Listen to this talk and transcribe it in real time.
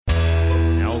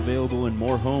available in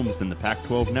more homes than the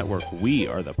Pac-12 network, we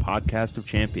are the podcast of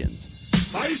champions.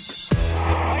 They give it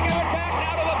back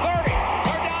now to the 30,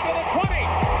 or down to the 20.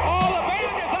 All the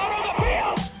band is out on the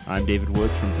field. I'm David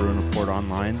Woods from Bruin Report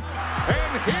Online.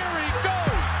 And here he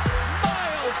goes,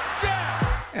 Miles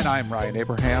Jack. And I'm Ryan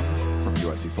Abraham from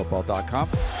USCFootball.com.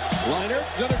 Liner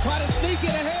going to try to sneak it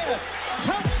ahead.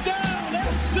 Touchdown,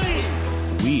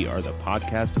 SC. We are the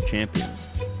podcast of champions.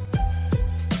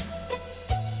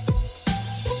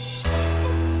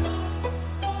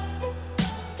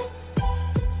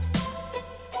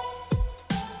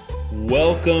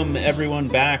 Welcome, everyone,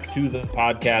 back to the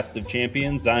podcast of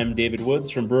champions. I'm David Woods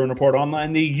from Bruin Report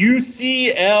Online, the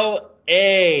UCLA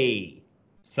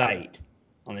site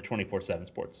on the 24/7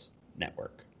 Sports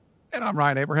Network. And I'm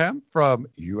Ryan Abraham from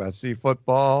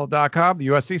USCFootball.com, the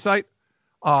USC site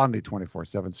on the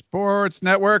 24/7 Sports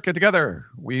Network. And together,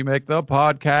 we make the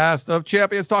podcast of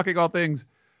champions, talking all things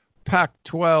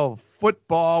Pac-12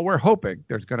 football. We're hoping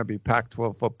there's going to be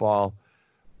Pac-12 football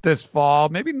this fall.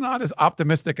 Maybe not as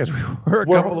optimistic as we were a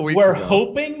couple of weeks ago. We're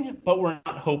hoping, but we're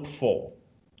not hopeful.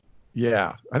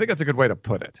 Yeah, I think that's a good way to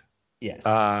put it. Yes.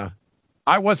 I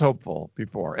was hopeful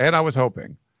before, and I was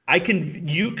hoping.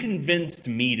 You convinced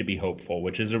me to be hopeful,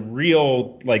 which is a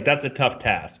real, that's a tough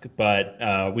task,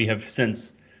 but we have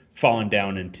since fallen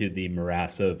down into the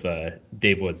morass of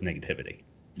Dave Woods negativity.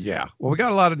 Yeah. Well, we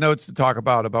got a lot of notes to talk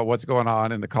about what's going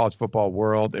on in the college football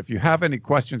world. If you have any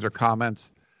questions or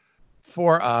comments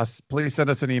for us, please send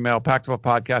us an email,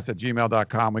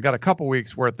 pac12podcast@gmail.com. We got a couple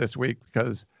weeks worth this week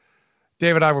because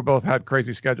Dave and I both had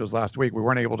crazy schedules last week. We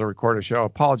weren't able to record a show.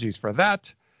 Apologies for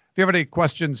that. If you have any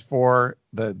questions for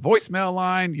the voicemail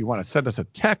line, you want to send us a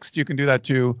text, you can do that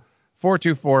too.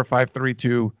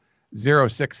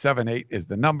 424-532-0678 is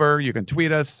the number. You can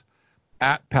tweet us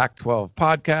at Pac12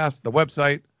 Podcast. The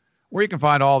website where you can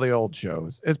find all the old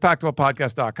shows is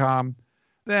pac12podcast.com.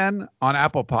 Then on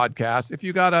Apple Podcasts, if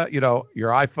you got your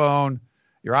iPhone,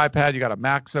 your iPad, you got a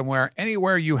Mac somewhere,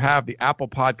 anywhere you have the Apple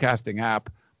Podcasting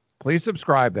app, please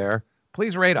subscribe there.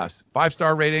 Please rate us.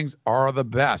 5-star ratings are the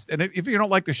best. And if you don't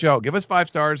like the show, give us 5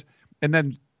 stars and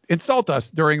then insult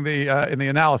us during the in the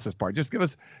analysis part. Just give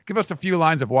us a few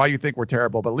lines of why you think we're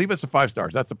terrible, but leave us a 5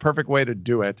 stars. That's the perfect way to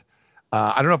do it.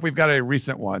 I don't know if we've got any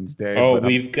recent ones, Dave. Oh,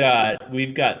 we've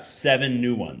got 7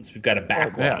 new ones. We've got a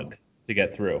backlog to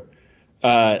get through.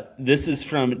 This is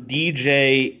from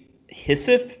DJ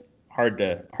Hissif. Hard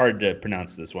to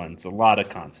pronounce this one. It's a lot of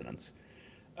consonants.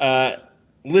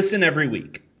 Listen every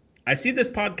week. I see this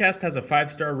podcast has a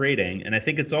 5-star rating, and I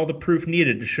think it's all the proof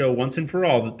needed to show once and for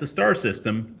all that the star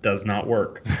system does not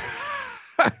work.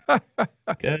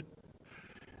 Good.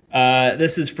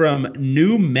 This is from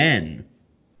New Men.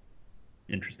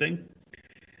 Interesting.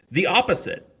 The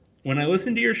opposite. When I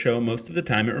listen to your show, most of the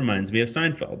time it reminds me of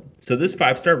Seinfeld. So this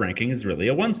 5-star ranking is really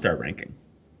a 1-star ranking.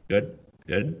 Good.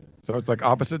 So it's like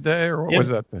opposite day, or what was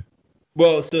that?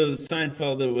 Well, so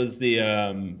Seinfeld, it was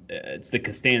it's the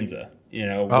Costanza.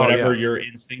 Whatever your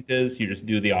instinct is, you just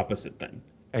do the opposite thing.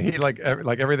 And he like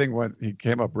everything he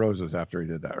came up roses after he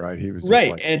did that, right? He was just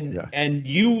right, and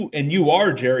you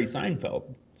are Jerry Seinfeld,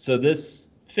 so this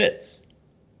fits.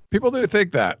 People do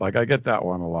think that. Like I get that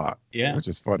one a lot. Yeah, which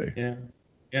is funny.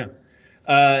 Yeah.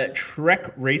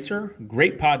 Trek Racer,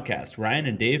 great podcast. Ryan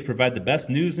and Dave provide the best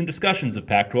news and discussions of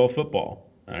Pac-12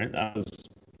 football. All right, that was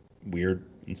weird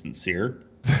and sincere.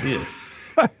 Yeah.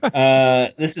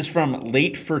 This is from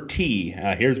Late for Tea.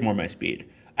 Here's more my speed.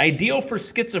 Ideal for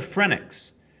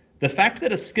schizophrenics. The fact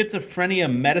that a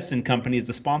schizophrenia medicine company is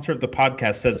the sponsor of the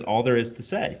podcast says all there is to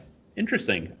say.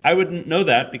 Interesting. I wouldn't know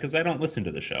that because I don't listen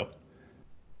to the show.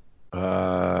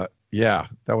 Yeah,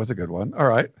 that was a good one. All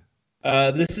right.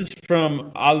 This is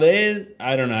from Alain.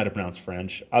 I don't know how to pronounce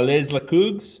French. Alain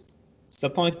Lacougs,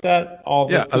 something like that.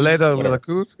 Alain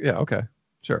Lacougs. Yeah, okay,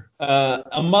 sure.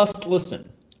 A must listen.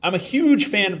 I'm a huge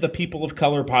fan of the People of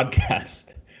Color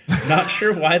podcast. Not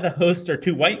sure why the hosts are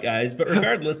 2 white guys, but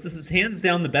regardless, this is hands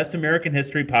down the best American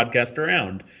history podcast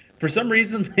around. For some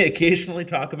reason, they occasionally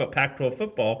talk about Pac-12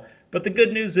 football, but the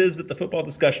good news is that the football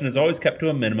discussion is always kept to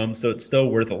a minimum, so it's still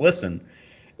worth a listen.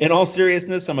 In all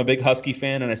seriousness, I'm a big Husky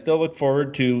fan, and I still look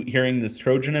forward to hearing this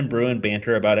Trojan and Bruin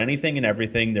banter about anything and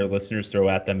everything their listeners throw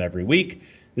at them every week.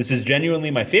 This is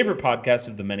genuinely my favorite podcast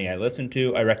of the many I listen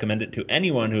to. I recommend it to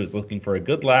anyone who is looking for a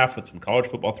good laugh with some college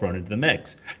football thrown into the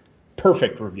mix.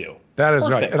 Perfect review. That is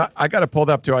right. And I got it pulled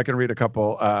up, too. I can read a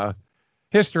couple.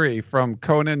 History from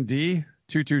Conan D.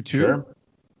 222. Sure.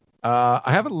 I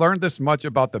haven't learned this much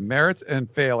about the merits and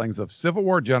failings of Civil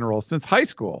War generals since high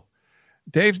school.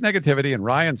 Dave's negativity and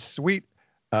Ryan's sweet,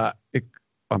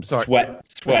 sweat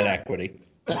equity.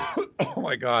 Oh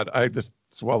my God, I just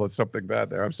swallowed something bad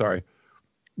there. I'm sorry.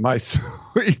 My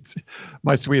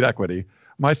sweet equity,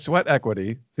 my sweat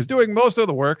equity is doing most of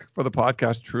the work for the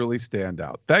podcast Truly Stand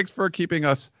Out. Thanks for keeping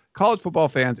us college football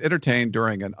fans entertained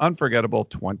during an unforgettable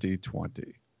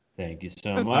 2020. Thank you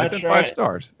so That's much. nice, and 5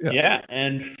 stars. Yeah,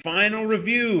 and final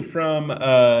review from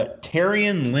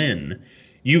Terrian Lynn.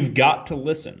 You've got to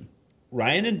listen.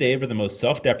 Ryan and Dave are the most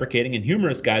self-deprecating and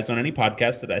humorous guys on any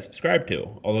podcast that I subscribe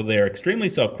to. Although they are extremely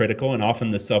self-critical and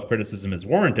often this self-criticism is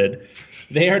warranted,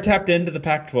 they are tapped into the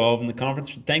Pac-12, and the conference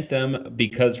should thank them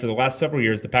because for the last several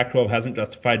years, the Pac-12 hasn't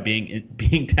justified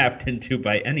being tapped into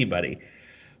by anybody.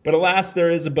 But alas,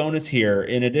 there is a bonus here.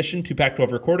 In addition to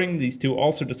Pac-12 recording, these two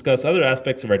also discuss other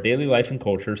aspects of our daily life and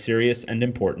culture, serious and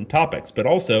important topics, but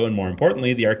also, and more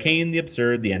importantly, the arcane, the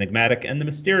absurd, the enigmatic, and the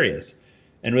mysterious.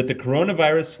 And with the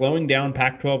coronavirus slowing down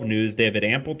Pac-12 news, they have had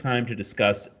ample time to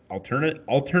discuss alternate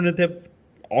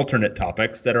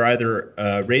topics that are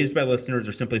either raised by listeners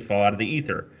or simply fall out of the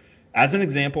ether. As an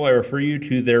example, I refer you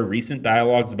to their recent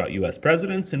dialogues about U.S.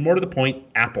 presidents and, more to the point,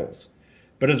 apples.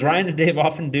 But as Ryan and Dave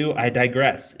often do, I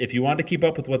digress. If you want to keep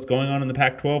up with what's going on in the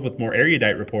Pac-12 with more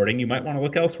erudite reporting, you might want to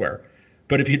look elsewhere.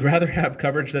 But if you'd rather have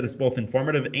coverage that is both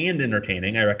informative and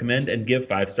entertaining, I recommend and give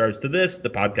 5 stars to this, the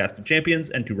Podcast of Champions,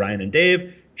 and to Ryan and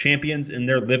Dave, champions in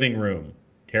their living room.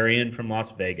 Terrian from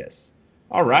Las Vegas.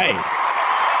 All right.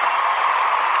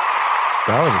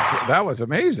 That was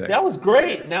amazing. That was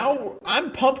great. Now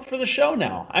I'm pumped for the show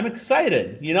now. I'm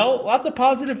excited. You know, lots of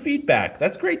positive feedback.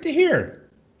 That's great to hear.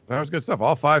 That was good stuff.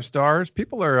 All 5 stars.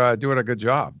 People are doing a good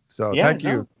job. So Yeah, thank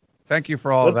you. Thank you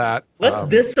for all of that. Let's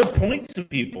disappoint some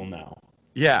people now.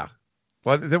 Yeah.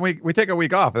 Well, then we take a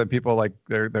week off, and then people like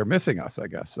they're missing us, I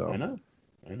guess. So I know.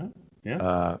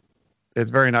 Yeah. It's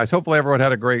very nice. Hopefully everyone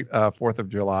had a great 4th of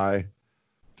July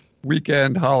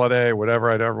weekend, holiday, whatever.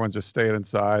 Everyone's just staying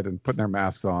inside and putting their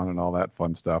masks on and all that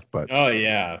fun stuff. But Oh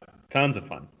yeah, tons of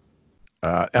fun.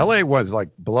 LA was like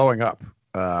blowing up.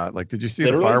 Like, did you see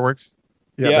Literally? the fireworks?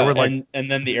 Yeah, they were like, and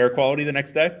then the air quality the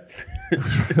next day.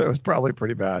 it was probably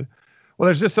pretty bad. Well,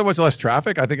 there's just so much less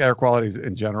traffic. I think air quality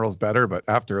in general is better, but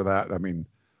after that, I mean,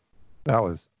 that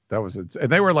was and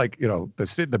they were like, you know,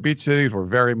 the beach cities were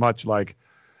very much like,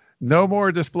 no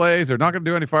more displays. They're not going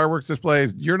to do any fireworks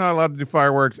displays. You're not allowed to do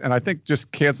fireworks. And I think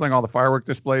just canceling all the firework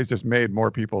displays just made more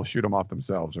people shoot them off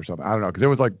themselves or something. I don't know, because it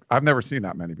was like, I've never seen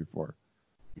that many before.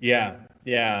 Yeah.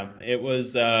 It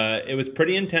was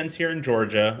pretty intense here in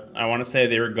Georgia. I want to say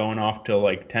they were going off till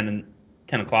like 10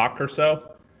 o'clock or so,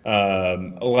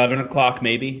 11 o'clock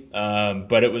maybe.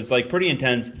 But it was like pretty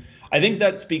intense. I think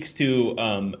that speaks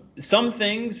to some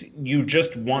things you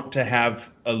just want to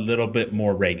have a little bit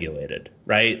more regulated,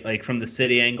 right? Like from the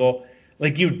city angle,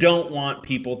 like you don't want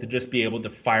people to just be able to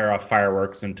fire off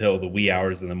fireworks until the wee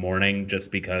hours of the morning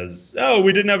just because, oh,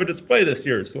 we didn't have a display this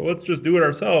year, so let's just do it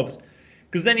ourselves.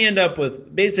 Because then you end up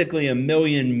with basically a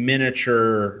million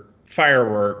miniature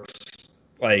fireworks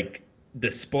like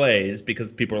displays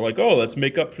because people are like, oh, let's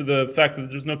make up for the fact that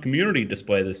there's no community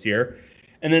display this year.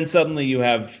 And then suddenly you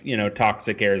have, you know,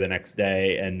 toxic air the next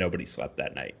day and nobody slept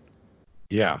that night.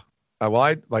 Yeah.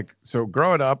 So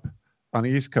growing up on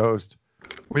the East Coast,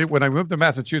 when I moved to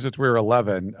Massachusetts, we were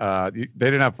 11. They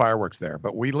didn't have fireworks there,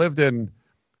 but we lived in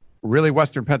really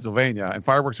Western Pennsylvania and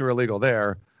fireworks were illegal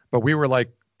there. But we were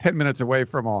like 10 minutes away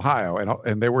from Ohio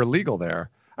and they were legal there.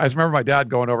 I just remember my dad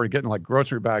going over and getting like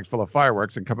grocery bags full of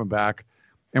fireworks and coming back.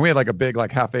 And we had like a big,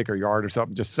 like half-acre yard or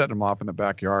something, just setting them off in the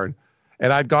backyard.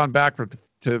 And I'd gone back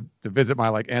to visit my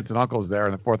like aunts and uncles there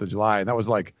on the 4th of July. And that was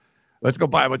like, let's go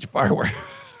buy a bunch of fireworks.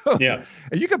 Yeah.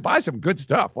 And you can buy some good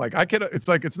stuff. Like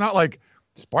it's not like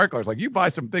sparklers. Like you buy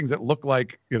some things that look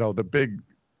like, you know, the big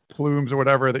plumes or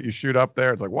whatever that you shoot up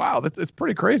there. It's like, wow, it's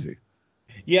pretty crazy.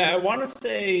 Yeah. I want to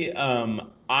say,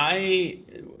 I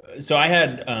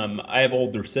have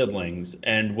older siblings,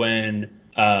 and when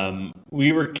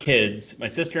we were kids, my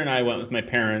sister and I went with my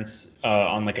parents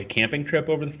on like a camping trip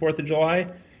over the 4th of July,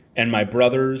 and my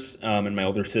brothers and my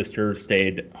older sister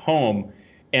stayed home.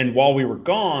 And while we were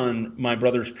gone, my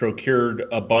brothers procured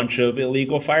a bunch of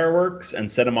illegal fireworks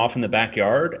and set them off in the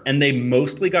backyard. And they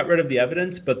mostly got rid of the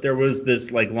evidence, but there was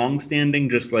this like longstanding,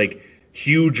 just like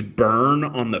huge burn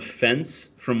on the fence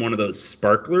from one of those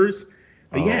sparklers.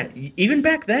 But yeah, even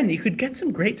back then, you could get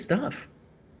some great stuff.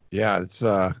 Yeah,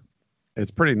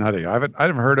 it's pretty nutty. I haven't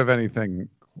heard of anything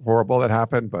horrible that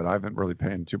happened, but I haven't really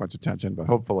paid too much attention. But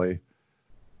hopefully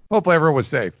everyone was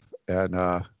safe and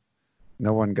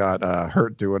no one got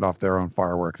hurt doing off their own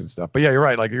fireworks and stuff. But yeah, you're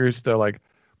right. Like you're used to like,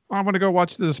 oh, I'm going to go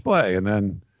watch the display, and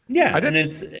then and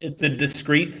it's a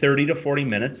discrete 30 to 40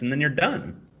 minutes, and then you're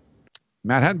done.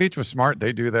 Manhattan Beach was smart.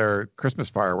 They do their Christmas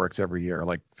fireworks every year,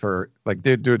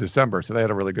 they do December, so they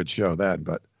had a really good show then.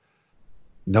 But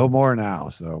no more now.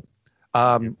 So,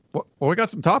 we got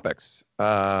some topics.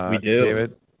 We do,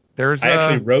 David. I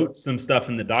actually wrote some stuff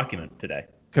in the document today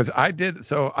because I did.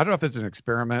 So I don't know if it's an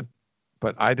experiment,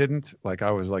 but I didn't.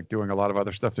 I was doing a lot of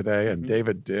other stuff today, and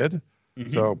David did. Mm-hmm.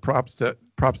 So props to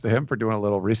him for doing a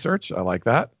little research. I like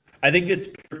that. I think it's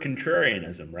pure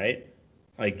contrarianism, right?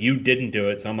 You didn't do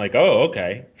it, so I'm like, oh,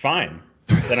 okay, fine.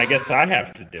 Then I guess I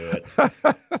have to do it.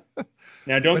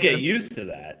 Now, don't get used to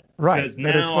that. Right. Because now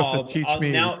it's supposed to teach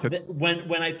me.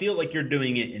 When I feel like you're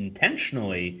doing it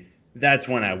intentionally, that's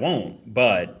when I won't.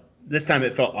 But this time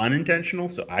it felt unintentional,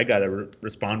 so I got to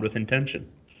respond with intention.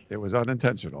 It was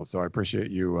unintentional, so I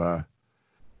appreciate you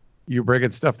you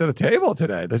bringing stuff to the table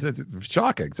today. This is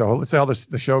shocking. So let's see how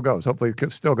the show goes. Hopefully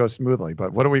it still goes smoothly.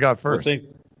 But what do we got first? We'll see.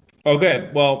 Okay.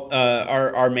 Well,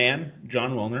 our man,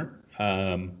 John Wilner,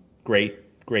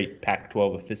 great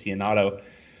Pac-12 aficionado,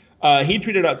 he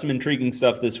tweeted out some intriguing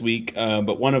stuff this week,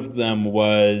 but one of them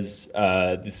was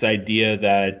this idea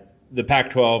that the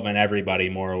Pac-12 and everybody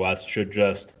more or less should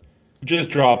just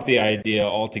drop the idea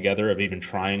altogether of even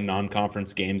trying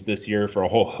non-conference games this year for a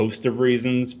whole host of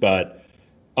reasons. But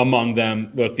among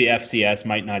them, look, the FCS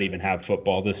might not even have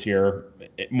football this year.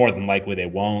 More than likely they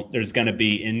won't. There's going to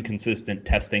be inconsistent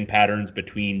testing patterns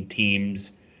between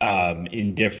teams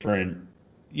in different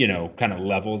kind of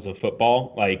levels of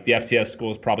football. The FCS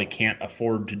schools probably can't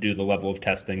afford to do the level of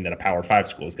testing that a Power 5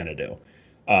 school is going to do.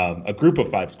 A group of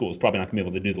 5 schools probably not going to be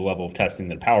able to do the level of testing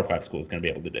that a Power 5 school is going to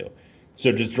be able to do.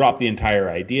 So just drop the entire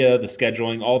idea, the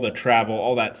scheduling, all the travel,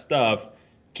 all that stuff,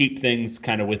 keep things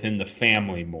kind of within the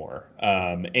family more,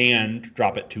 and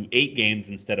drop it to 8 games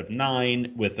instead of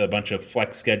 9 with a bunch of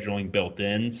flex scheduling built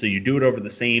in. So you do it over the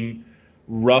same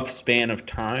rough span of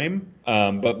time,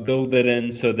 but build it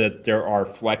in so that there are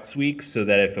flex weeks, so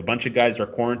that if a bunch of guys are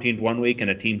quarantined 1 week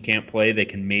and a team can't play, they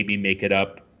can maybe make it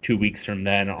up 2 weeks from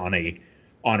then on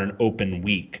an open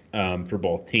week for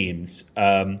both teams.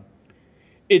 I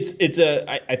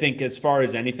think as far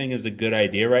as anything is a good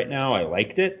idea right now. I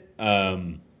liked it.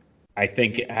 I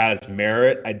think it has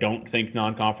merit. I don't think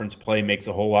non-conference play makes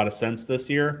a whole lot of sense this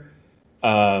year.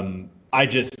 I'm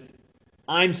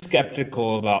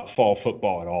skeptical about fall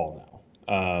football at all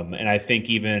now. And I think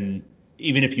even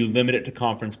if you limit it to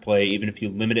conference play, even if you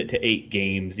limit it to 8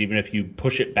 games, even if you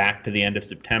push it back to the end of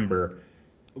September,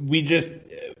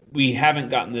 we haven't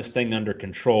gotten this thing under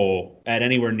control at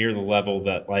anywhere near the level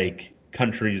that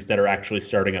countries that are actually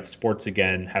starting up sports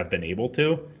again have been able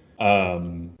to.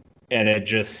 And it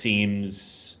just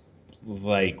seems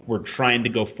like we're trying to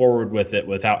go forward with it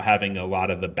without having a lot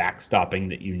of the backstopping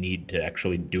that you need to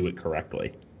actually do it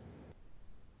correctly.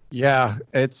 Yeah,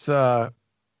 it's the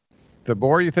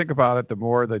more you think about it, the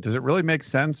more does it really make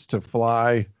sense to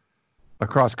fly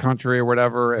across country or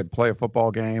whatever and play a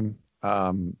football game?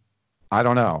 I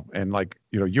don't know. And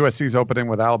USC's opening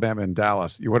with Alabama and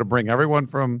Dallas. You want to bring everyone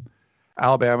from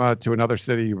Alabama to another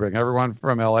city. You bring everyone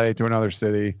from LA to another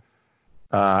city.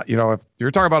 If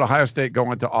you're talking about Ohio State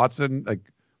going to Autzen,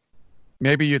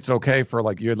 maybe it's okay for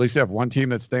you at least have one team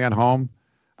that's staying home.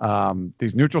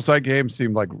 These neutral site games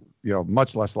seem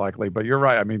much less likely, but you're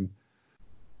right. I mean,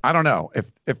 I don't know if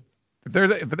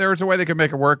there's a way they can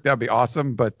make it work, that'd be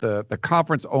awesome. But the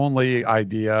conference only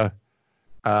idea,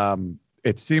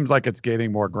 it seems like it's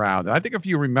gaining more ground. And I think if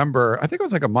you remember, I think it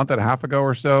was a month and a half ago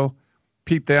or so,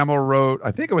 Pete Thamel wrote,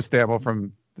 I think it was Thamel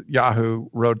from Yahoo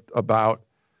wrote about,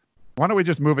 why don't we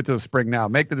just move it to the spring now?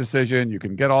 Make the decision. You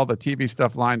can get all the TV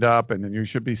stuff lined up, and then you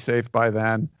should be safe by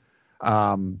then.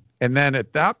 And then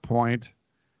at that point,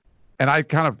 and I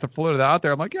kind of floated out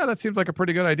there. I'm like, yeah, that seems like a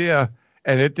pretty good idea.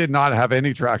 And it did not have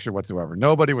any traction whatsoever.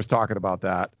 Nobody was talking about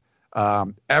that.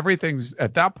 Everything's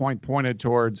at that point pointed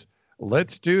towards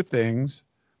let's do things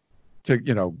to,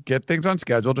 get things on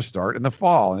schedule to start in the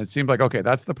fall. And it seemed like, okay,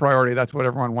 that's the priority. That's what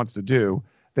everyone wants to do.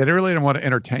 They really didn't want to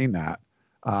entertain that.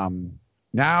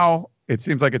 Now it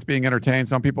seems like it's being entertained.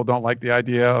 Some people don't like the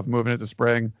idea of moving it to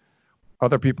spring.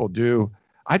 Other people do.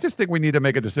 I just think we need to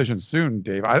make a decision soon,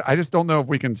 Dave. I just don't know if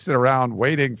we can sit around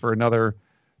waiting for another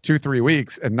 2-3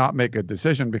 weeks and not make a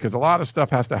decision, because a lot of stuff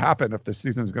has to happen if the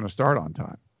season is going to start on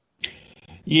time.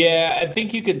 Yeah, I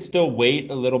think you could still wait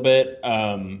a little bit.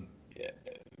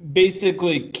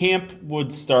 Basically, camp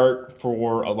would start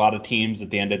for a lot of teams at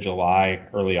the end of July,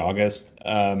 early August.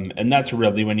 And that's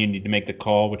really when you need to make the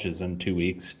call, which is in 2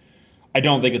 weeks. I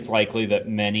don't think it's likely that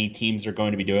many teams are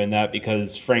going to be doing that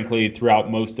because, frankly, throughout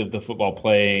most of the football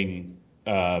playing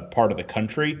part of the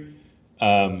country,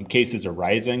 cases are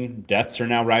rising. Deaths are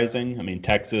now rising. I mean,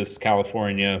 Texas,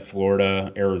 California,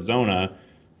 Florida, Arizona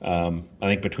I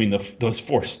think between those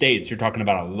 4 states, you're talking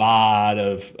about a lot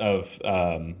of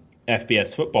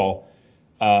FBS football.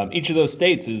 Each of those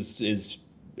states is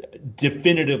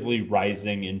definitively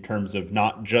rising in terms of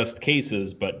not just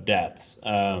cases but deaths.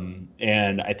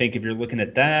 And I think if you're looking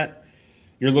at that,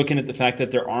 you're looking at the fact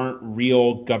that there aren't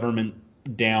real government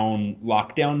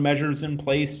lockdown measures in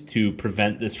place to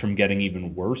prevent this from getting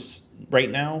even worse right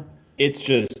now.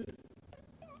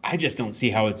 I just don't see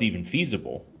how it's even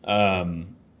feasible.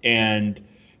 And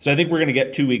so I think we're going to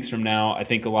get 2 weeks from now. I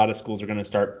think a lot of schools are going to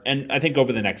start, and I think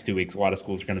over the next 2 weeks, a lot of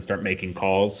schools are going to start making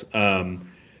calls.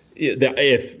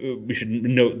 If we should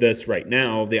note this right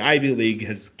now, the Ivy League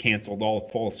has canceled all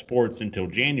fall sports until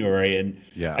January, and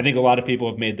I think a lot of people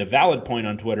have made the valid point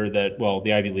on Twitter that, well,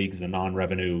 the Ivy League is a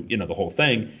non-revenue, the whole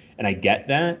thing, and I get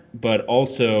that. But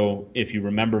also, if you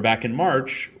remember back in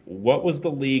March, what was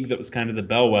the league that was kind of the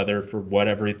bellwether for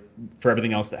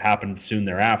everything else that happened soon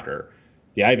thereafter?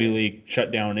 The Ivy League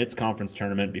shut down its conference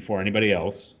tournament before anybody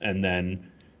else, and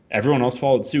then everyone else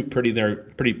followed suit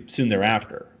pretty soon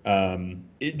thereafter.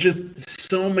 It just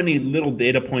so many little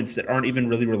data points that aren't even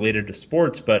really related to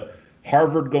sports, but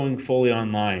Harvard going fully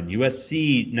online,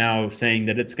 USC now saying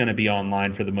that it's going to be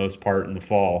online for the most part in the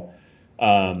fall.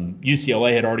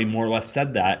 UCLA had already more or less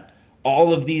said that.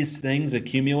 All of these things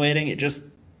accumulating, it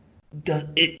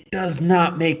does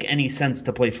not make any sense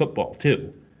to play football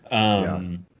too.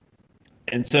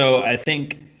 And so I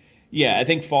think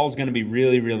fall is going to be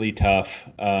really, really tough.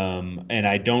 And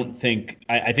I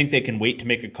think they can wait to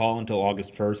make a call until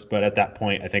August 1st. But at that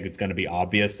point, I think it's going to be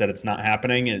obvious that it's not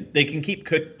happening. And they can keep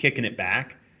kicking it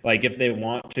back. Like if they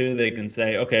want to, they can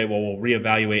say, okay, well, we'll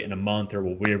reevaluate in a month or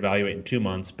we'll reevaluate in 2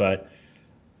 months. But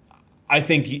I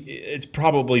think it's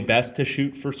probably best to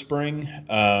shoot for spring,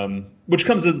 which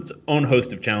comes with its own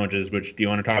host of challenges. Do you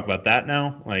want to talk about that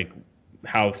now? Like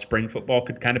how spring football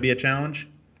could kind of be a challenge?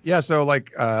 Yeah, so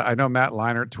I know Matt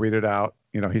Leinart tweeted out,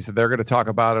 he said they're going to talk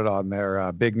about it on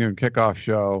their Big Noon Kickoff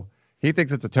show. He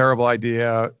thinks it's a terrible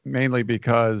idea, mainly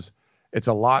because it's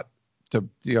a lot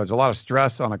of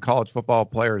stress on a college football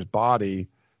player's body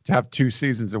to have 2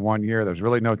 seasons in 1 year. There's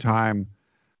really no time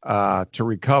to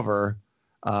recover.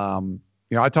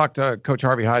 I talked to Coach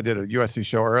Harvey Hyde, did a USC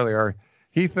show earlier.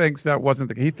 He thinks that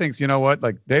wasn't he thinks,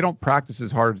 they don't practice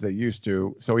as hard as they used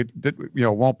to. So it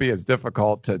won't be as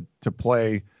difficult to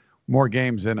play more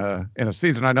games in a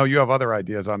season. I know you have other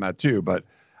ideas on that too, but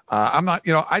I'm not,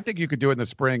 I think you could do it in the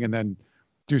spring and then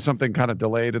do something kind of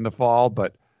delayed in the fall.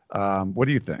 But what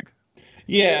do you think?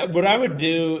 Yeah, what I would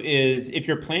do is if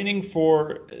you're planning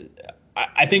for,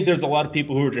 I think there's a lot of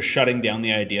people who are just shutting down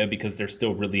the idea because they're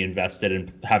still really invested in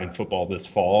having football this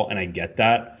fall. And I get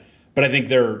that. But I think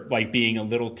they're being a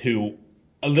little too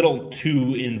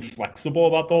inflexible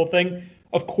about the whole thing.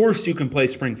 Of course you can play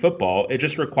spring football. It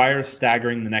just requires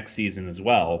staggering the next season as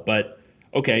well. But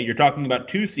okay, you're talking about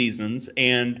 2 seasons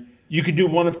and you could do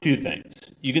one of 2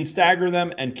 things. You can stagger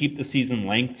them and keep the season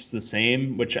lengths the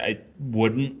same, which I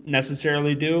wouldn't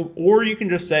necessarily do. Or you can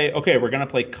just say, okay, we're going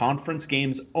to play conference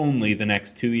games only the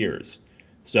next 2 years.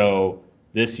 So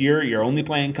this year, you're only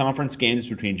playing conference games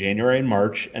between January and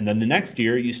March, and then the next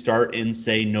year you start in,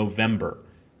 say, November,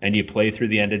 and you play through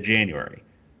the end of January.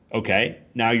 Okay,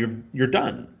 now you're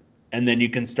done, and then you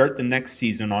can start the next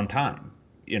season on time.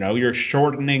 You're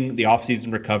shortening the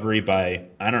offseason recovery by,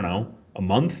 I don't know, a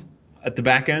month at the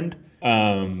back end.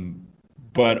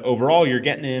 But overall, you're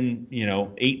getting in,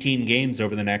 18 games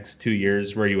over the next 2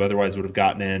 years where you otherwise would have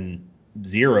gotten in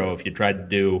 0 if you tried to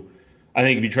do. I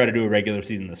think if you try to do a regular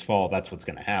season this fall, that's what's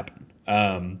going to happen.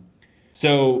 I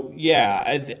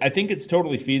think it's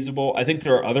totally feasible. I think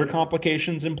there are other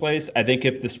complications in place. I think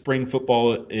if the spring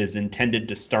football is intended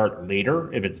to start later,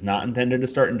 if it's not intended to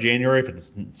start in January, if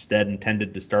it's instead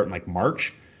intended to start in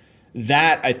March,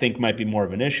 that I think might be more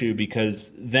of an issue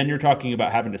because then you're talking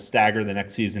about having to stagger the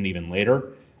next season even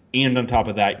later. And on top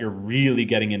of that, you're really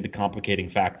getting into complicating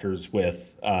factors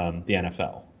with the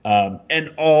NFL.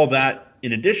 And all that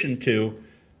in addition to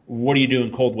what do you do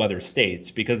in cold weather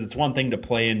states? Because it's one thing to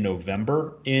play in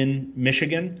November in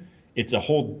Michigan. It's a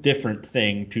whole different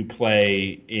thing to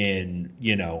play in,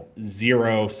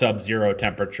 sub-zero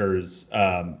temperatures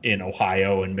in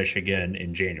Ohio and Michigan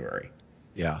in January.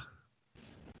 Yeah.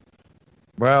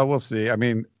 Well, we'll see. I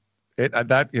mean,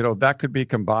 that could be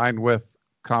combined with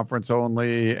conference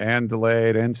only and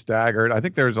delayed and staggered. I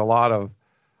think there's a lot of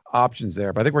options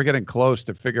there, but I think we're getting close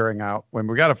to figuring out when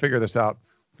we got to figure this out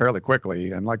fairly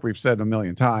quickly. And like we've said a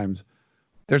million times,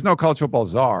 there's no college football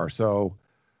czar. So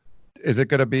is it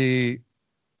going to be,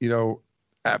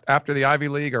 after the Ivy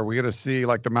League, are we going to see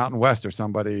the Mountain West or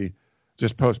somebody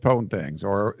just postpone things?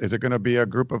 Or is it going to be a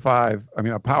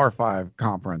a Power 5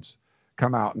 conference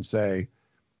come out and say,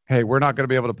 hey, we're not going to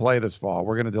be able to play this fall.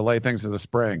 We're going to delay things to the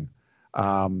spring.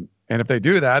 And if they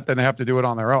do that, then they have to do it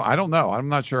on their own. I don't know. I'm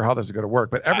not sure how this is going to work,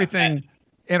 but everything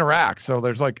interacts. So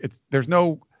there's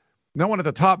no one at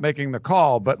the top making the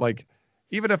call, but like,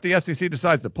 even if the SEC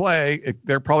decides to play,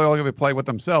 they're probably only going to be playing with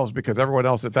themselves because everyone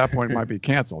else at that point might be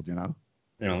canceled, you know?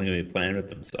 They're only going to be playing with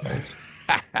themselves.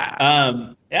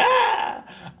 And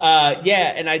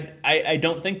I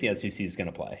don't think the SEC is going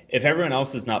to play. If everyone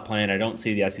else is not playing, I don't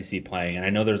see the SEC playing. And I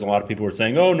know there's a lot of people who are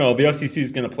saying, oh, no, the SEC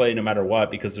is going to play no matter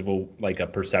what because of a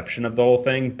perception of the whole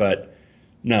thing. But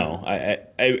no, I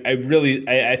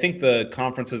think the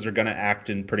conferences are going to act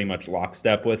in pretty much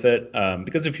lockstep with it.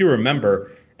 Because if you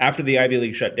remember, after the Ivy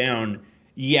League shut down,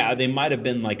 yeah, they might have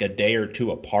been like a day or two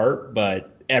apart,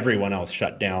 but everyone else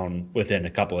shut down within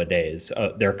a couple of days,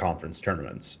 their conference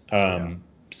tournaments.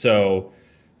 So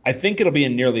I think it'll be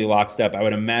in nearly lockstep. I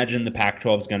would imagine the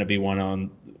Pac-12 is going to be one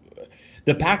on.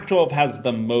 The Pac-12 has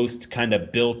the most kind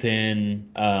of built-in,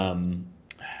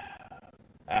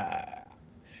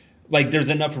 there's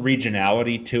enough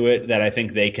regionality to it that I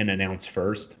think they can announce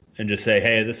first and just say,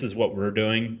 hey, this is what we're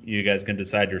doing. You guys can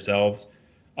decide yourselves.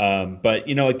 But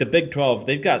the Big 12,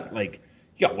 they've got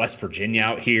you got West Virginia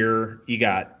out here. You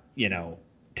got,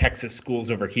 Texas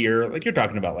schools over here. You're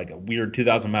talking about a weird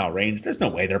 2,000-mile range. There's no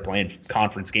way they're playing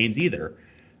conference games either.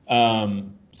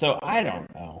 So I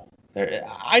don't know.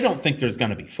 I don't think there's going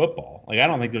to be football. I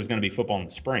don't think there's going to be football in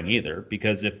the spring either,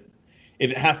 because if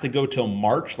it has to go till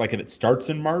March, if it starts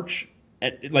in March,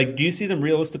 do you see them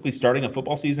realistically starting a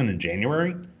football season in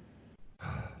January?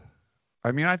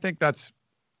 I mean, I think that's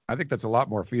a lot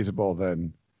more feasible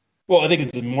than. Well, I think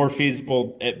it's more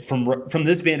feasible from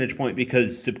this vantage point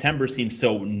because September seems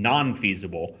so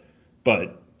non-feasible,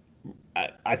 but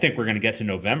I think we're going to get to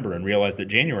November and realize that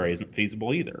January isn't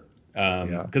feasible either.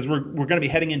 Because we're going to be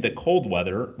heading into cold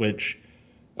weather, which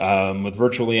with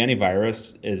virtually any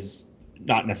virus is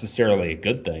not necessarily a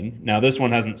good thing. Now, this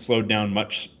one hasn't slowed down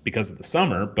much because of the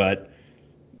summer, but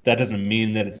that doesn't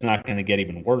mean that it's not going to get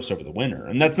even worse over the winter.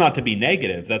 And that's not to be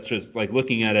negative. That's just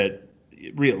looking at it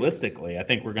realistically. I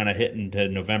think we're going to hit into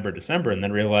November, December, and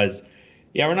then realize,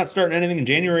 we're not starting anything in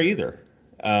January either.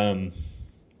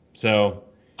 So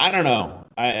I don't know.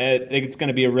 I think it's going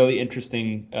to be a really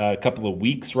interesting couple of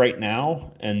weeks right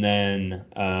now, and then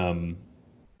going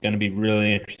to be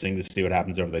really interesting to see what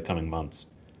happens over the coming months.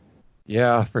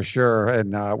 Yeah, for sure.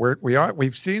 And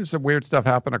we've seen some weird stuff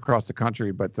happen across the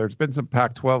country, but there's been some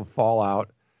Pac-12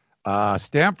 fallout.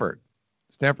 Stanford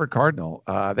Cardinal,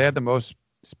 they had the most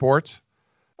sports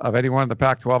of anyone in the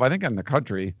Pac-12, I think, in the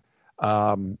country.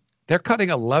 They're cutting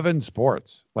 11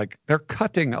 sports. They're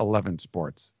cutting 11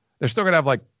 sports. They're still going to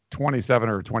have 27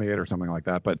 or 28 or something like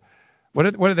that. But what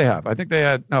did they have? I think they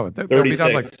had, no, they'll be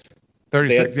down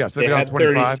 36. Yes, they'll be down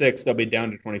 25. 36. They'll be down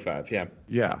to 25. Yeah.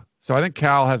 Yeah. So I think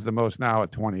Cal has the most now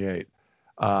at 28.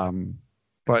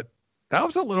 But that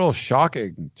was a little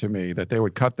shocking to me that they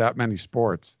would cut that many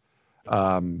sports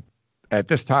at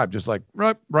this time. Just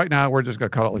right now, we're just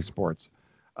going to cut all these sports.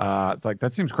 It's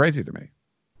that seems crazy to me.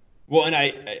 Well,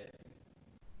 and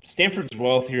Stanford's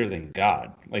wealthier than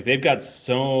God. They've got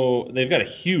a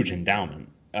huge endowment.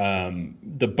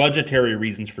 The budgetary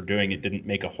reasons for doing it didn't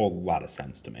make a whole lot of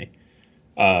sense to me.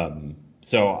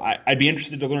 So I'd be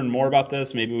interested to learn more about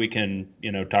this. Maybe we can,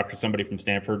 talk to somebody from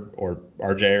Stanford or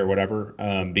RJ or whatever,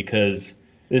 because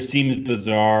this seems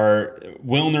bizarre.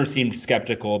 Wilner seemed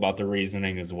skeptical about the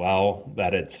reasoning as well,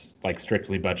 that it's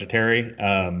strictly budgetary.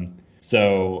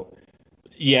 So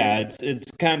yeah,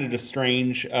 it's kind of just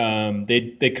strange.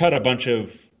 They cut a bunch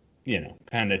of,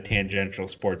 kind of tangential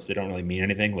sports that don't really mean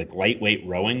anything, like lightweight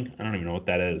rowing. I don't even know what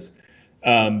that is.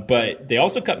 But they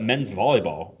also cut men's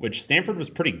volleyball, which Stanford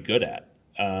was pretty good at.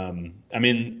 I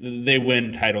mean, they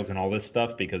win titles and all this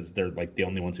stuff because they're the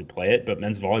only ones who play it, but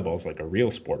men's volleyball is a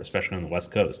real sport, especially on the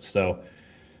West Coast. So,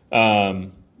 that's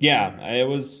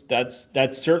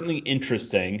certainly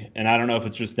interesting. And I don't know if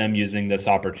it's just them using this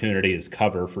opportunity as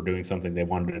cover for doing something they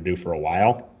wanted to do for a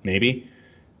while, maybe.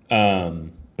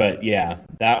 But yeah,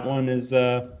 that one's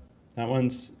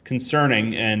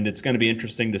concerning, and it's going to be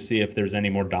interesting to see if there's any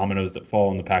more dominoes that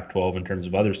fall in the Pac-12 in terms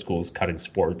of other schools cutting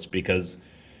sports, because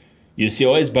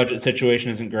UCLA's budget situation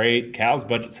isn't great. Cal's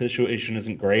budget situation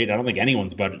isn't great. I don't think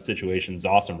anyone's budget situation is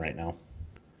awesome right now.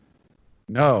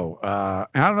 No. I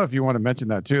don't know if you want to mention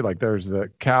that too. There's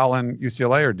the Cal and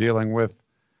UCLA are dealing with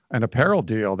an apparel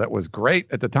deal that was great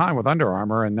at the time with Under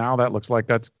Armour, and now that looks like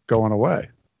that's going away.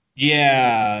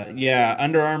 Yeah.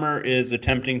 Under Armour is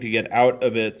attempting to get out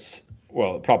of its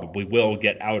well, it probably will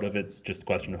get out of. It's just a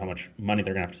question of how much money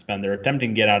they're going to have to spend. They're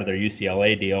attempting to get out of their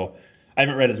UCLA deal. I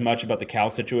haven't read as much about the Cal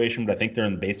situation, but I think they're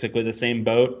in basically the same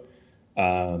boat,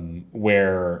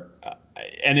 where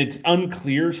and it's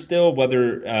unclear still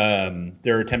whether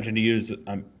they're attempting to use,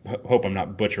 I hope I'm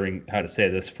not butchering how to say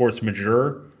this, force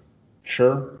majeure.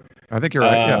 Sure. I think you're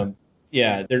right.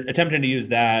 Yeah, they're attempting to use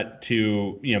that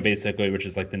to, basically, which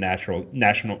is like the natural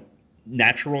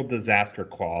disaster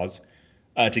clause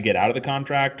to get out of the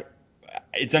contract.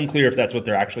 It's unclear if that's what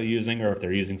they're actually using or if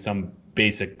they're using some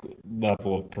basic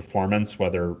level of performance,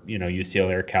 whether,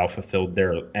 UCLA or Cal fulfilled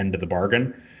their end of the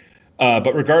bargain.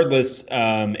 But regardless,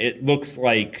 it looks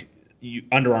like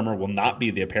Under Armour will not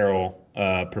be the apparel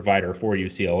provider for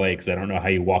UCLA, because I don't know how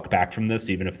you walk back from this,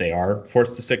 even if they are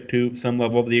forced to stick to some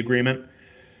level of the agreement.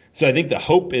 So I think the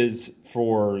hope is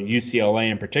for UCLA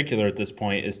in particular at this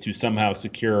point is to somehow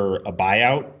secure a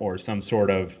buyout or some sort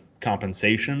of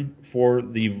compensation for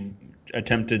the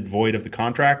attempted void of the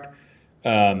contract,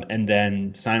 and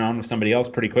then sign on with somebody else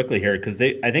pretty quickly here, because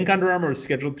I think Under Armour is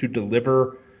scheduled to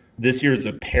deliver this year's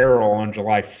apparel on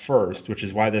July 1st, which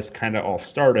is why this kind of all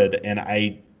started. And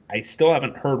I still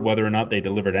haven't heard whether or not they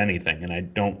delivered anything, and I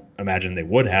don't imagine they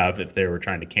would have if they were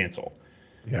trying to cancel.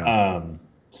 Yeah.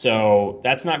 So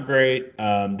that's not great.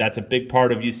 That's a big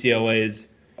part of UCLA's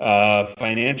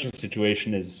financial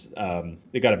situation is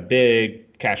they got a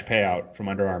big cash payout from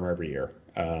Under Armour every year,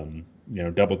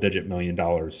 double-digit $1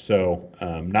 million. So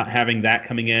not having that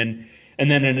coming in.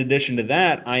 And then in addition to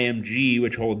that, IMG,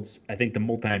 which holds, I think, the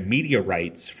multimedia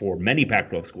rights for many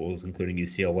Pac-12 schools, including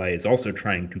UCLA, is also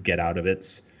trying to get out of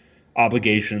its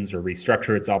obligations or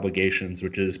restructure its obligations,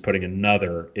 which is putting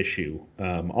another issue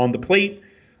on the plate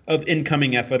of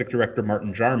incoming athletic director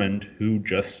Martin Jarmond, who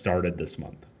just started this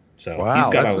month. So he's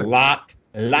got a lot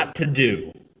to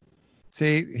do.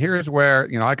 See, here's where,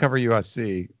 I cover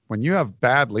USC. When you have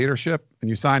bad leadership and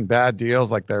you sign bad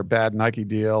deals, like their bad Nike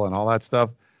deal and all that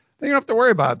stuff, then you don't have to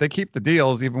worry about it. They keep the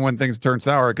deals even when things turn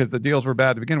sour because the deals were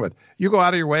bad to begin with. You go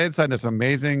out of your way and sign this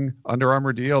amazing Under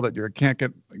Armour deal that you can't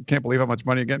believe how much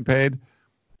money you're getting paid.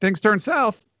 Things turn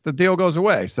south, the deal goes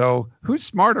away. So who's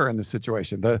smarter in this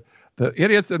situation? The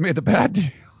idiots that made the bad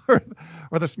deal or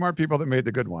the smart people that made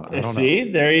the good one? I don't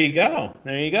know. There you go.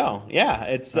 Yeah,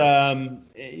 it's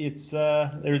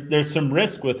there's some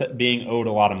risk with it being owed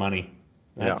a lot of money.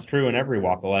 That's true in every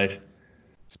walk of life.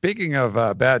 Speaking of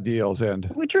bad deals, and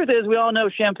the truth is, we all know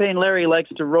Champagne Larry likes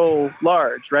to roll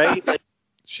large, right?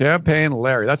 Champagne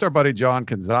Larry, that's our buddy John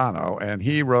Canzano, and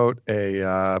he wrote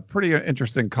a pretty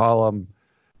interesting column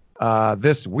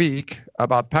this week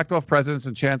about Pac-12 presidents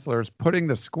and chancellors putting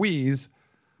the squeeze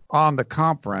on the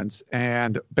conference,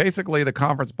 and basically the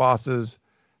conference bosses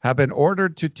have been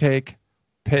ordered to take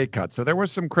pay cuts. So there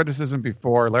was some criticism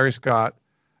before. Larry Scott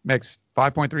makes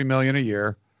 $5.3 million a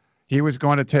year. He was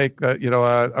going to take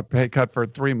a pay cut for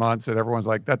 3 months, and everyone's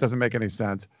like, that doesn't make any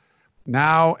sense.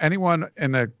 Now anyone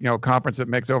in the conference that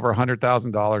makes over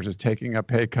 $100,000 is taking a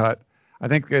pay cut. I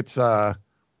think it's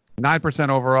 9%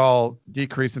 overall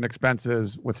decrease in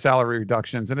expenses with salary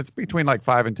reductions, and it's between like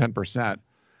 5 and 10%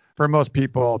 for most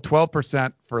people.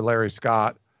 12% for Larry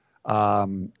Scott.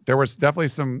 There was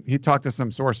definitely he talked to some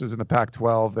sources in the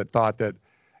Pac-12 that thought that,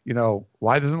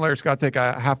 why doesn't Larry Scott take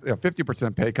a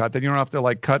 50% pay cut? Then you don't have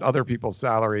to cut other people's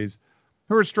salaries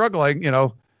who are struggling.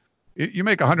 You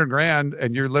make $100,000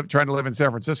 and you're trying to live in San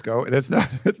Francisco. It's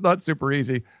not super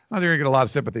easy. Not that you're gonna get a lot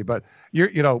of sympathy, but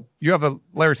you have a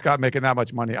Larry Scott making that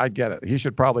much money. I get it. He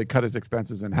should probably cut his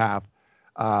expenses in half,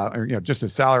 or just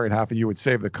his salary in half, and you would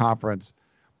save the conference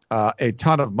a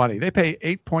ton of money. They pay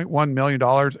 $8.1 million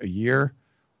a year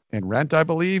in rent, I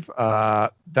believe.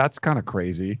 That's kind of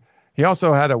crazy. He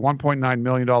also had a $1.9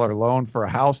 million loan for a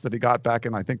house that he got back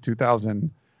in, I think,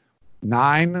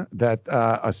 2009 that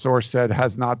a source said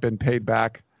has not been paid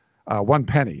back one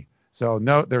penny. So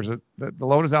no, the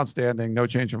loan is outstanding, no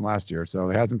change from last year. So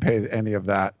he hasn't paid any of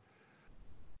that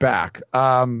back.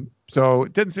 So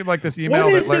it didn't seem like this email.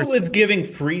 What is it with giving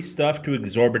free stuff to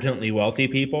exorbitantly wealthy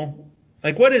people?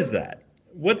 What is that?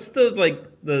 What's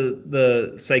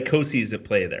the psychoses at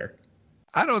play there?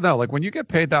 I don't know. When you get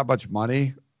paid that much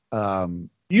money,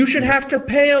 you should have to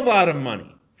pay a lot of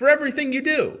money for everything you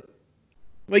do.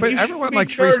 But you everyone should be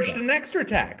charged an extra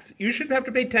tax. You should have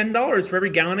to pay $10 for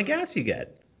every gallon of gas you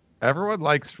get. Everyone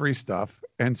likes free stuff,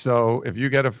 and so if you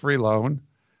get a free loan,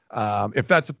 if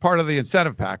that's a part of the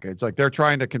incentive package, they're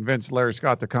trying to convince Larry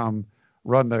Scott to come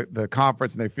run the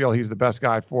conference, and they feel he's the best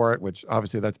guy for it, which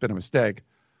obviously that's been a mistake.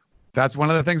 That's one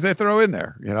of the things they throw in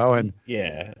there, and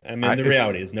yeah, the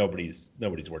reality is nobody's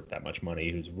worth that much money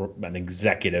who's an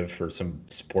executive for some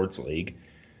sports league.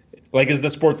 Like, is the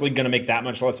sports league going to make that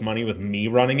much less money with me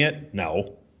running it?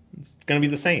 No, it's going to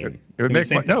be the same.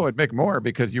 It'd make more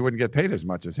because you wouldn't get paid as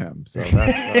much as him. So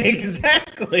that's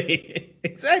exactly.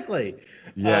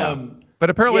 Yeah. But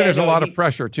apparently there's a lot of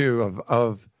pressure too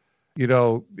of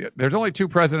there's only two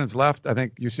presidents left, I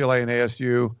think UCLA and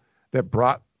ASU, that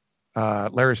brought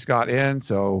Larry Scott in.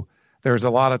 So there's a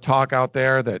lot of talk out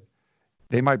there that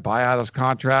they might buy out his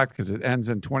contract because it ends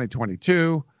in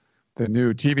 2022. The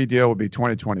new TV deal would be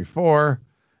 2024.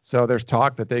 So there's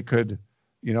talk that they could,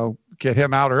 get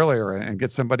him out earlier and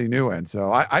get somebody new in.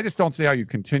 So I just don't see how you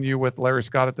continue with Larry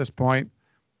Scott at this point.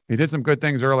 He did some good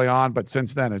things early on, but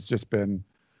since then it's been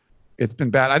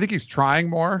bad. I think he's trying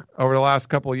more over the last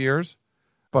couple of years,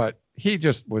 but he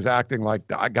just was acting like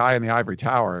the guy in the ivory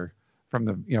tower from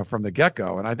the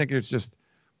get-go. And I think it's just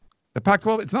the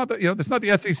Pac-12. It's not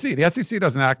the SEC. The SEC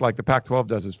doesn't act like the Pac-12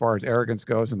 does as far as arrogance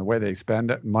goes and the way they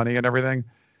spend money and everything.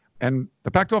 And the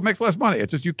Pac-12 makes less money.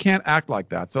 It's just you can't act like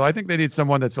that. So I think they need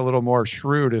someone that's a little more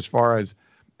shrewd as far as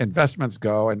investments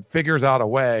go and figures out a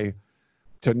way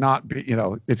to not be,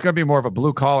 it's going to be more of a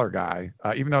blue collar guy,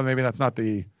 even though maybe that's not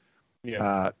the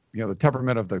the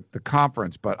temperament of the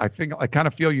conference. But I kind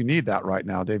of feel you need that right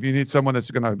now, Dave. You need someone that's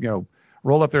going to,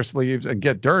 roll up their sleeves and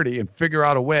get dirty and figure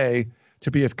out a way to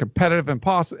be as competitive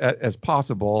as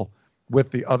possible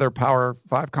with the other Power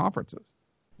 5 conferences.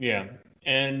 Yeah.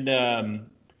 And,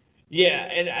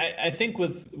 and I think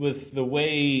with the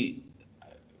way,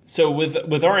 so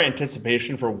with our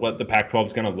anticipation for what the Pac-12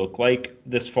 is going to look like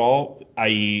this fall,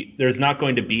 i.e. there's not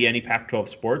going to be any Pac-12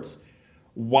 sports,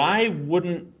 why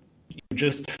wouldn't you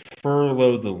just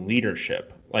furlough the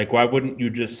leadership? Like, why wouldn't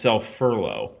you just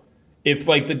self-furlough? If,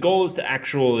 the goal is to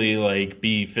actually,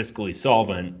 be fiscally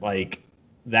solvent,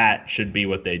 that should be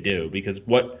what they do. Because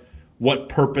what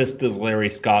purpose does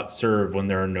Larry Scott serve when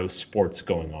there are no sports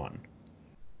going on?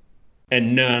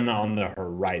 And none on the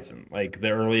horizon.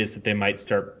 The earliest that they might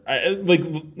start,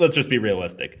 let's just be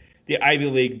realistic. The Ivy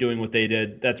League doing what they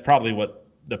did, that's probably what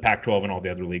the Pac-12 and all the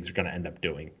other leagues are going to end up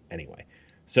doing anyway.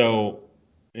 So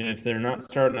if they're not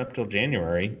starting up till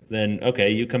January, then okay,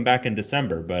 you come back in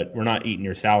December, but we're not eating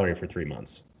your salary for 3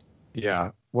 months.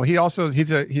 Yeah. Well, he's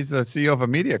the CEO of a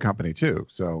media company too.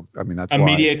 So, I mean, that's a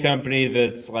media company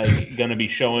that's going to be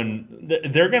showing,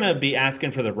 they're going to be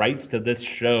asking for the rights to this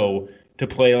show to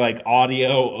play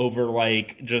audio over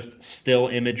just still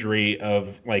imagery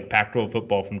of Pac-12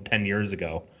 football from 10 years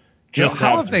ago. Just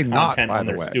how have they not, by on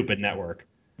the their way? Stupid network.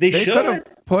 They should have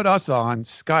put us on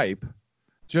Skype,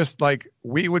 just like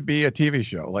we would be a TV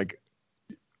show.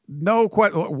 No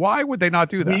question. Why would they not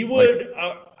do that? We would.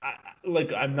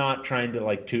 I'm not trying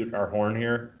to toot our horn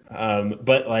here,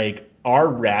 but our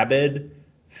rabid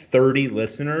 30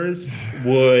 listeners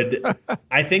would.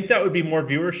 I think that would be more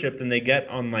viewership than they get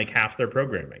on half their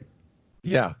programming.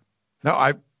 Yeah. No,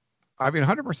 I mean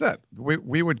 100%.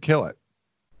 We would kill it.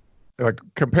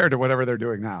 Compared to whatever they're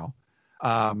doing now.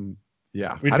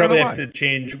 Yeah. We'd probably have to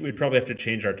change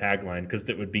our tagline because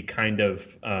it would be kind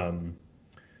of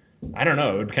I don't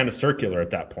know, it would be kind of circular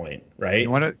at that point, right? You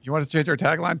want to change our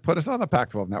tagline? Put us on the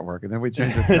Pac-12 network and then we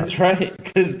change it. That's right,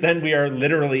 because then we are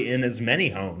literally in as many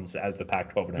homes as the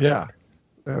Pac-12 network.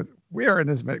 Yeah. We are in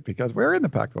as many because we're in the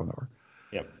Pac-12 network.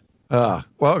 Yep. Well,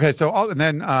 okay. So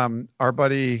our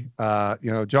buddy,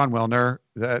 John Wilner,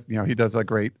 that he does a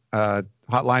great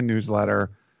hotline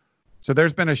newsletter. So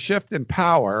there's been a shift in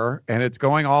power, and it's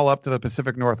going all up to the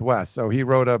Pacific Northwest. So he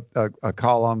wrote a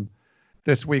column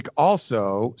this week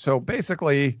also. So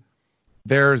basically,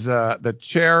 there's the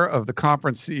chair of the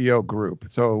conference CEO group.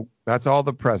 So that's all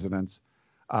the presidents.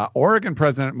 Oregon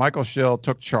President Michael Schill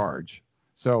took charge.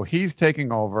 So he's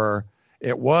taking over.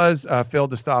 It was Phil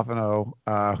DeStefano,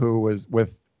 who was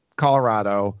with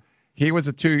Colorado. He was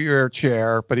a 2-year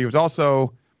chair, but he was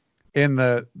also in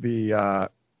the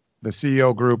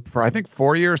CEO group for, I think,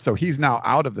 4 years. So he's now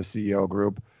out of the CEO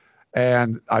group.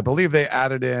 And I believe they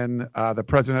added in the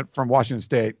president from Washington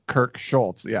State, Kirk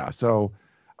Schultz. Yeah. So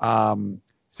DeStefano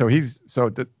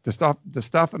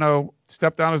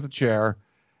stepped down as the chair.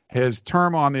 His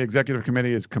term on the executive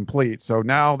committee is complete. So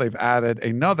now they've added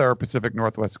another Pacific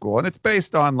Northwest school, and it's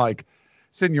based on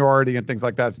seniority and things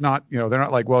like that. It's not, they're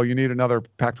not well, you need another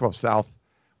Pac-12 South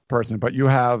person, but you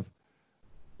have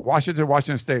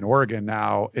Washington State, and Oregon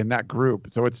now in that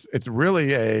group. So it's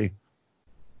really a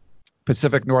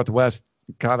Pacific Northwest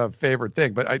kind of favorite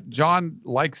thing. But John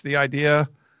likes the idea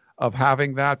of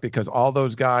having that because all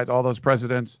those guys, all those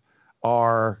presidents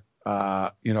are,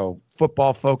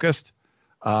 football focused.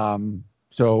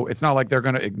 So it's not like they're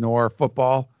going to ignore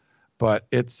football, but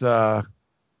it's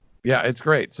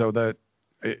great. So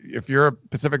if you're a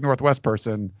Pacific Northwest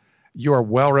person you are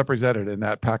well represented in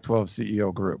that Pac-12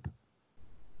 CEO group.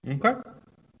 Okay.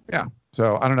 Yeah.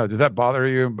 So I don't know. Does that bother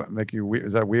you? Make you?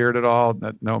 Is that weird at all?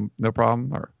 No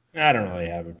problem. Or I don't really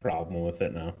have a problem with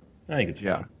it now. I think it's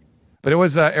fine. But it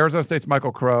was Arizona State's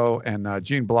Michael Crow and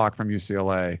Gene Block from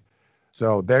UCLA.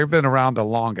 So they've been around the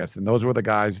longest, and those were the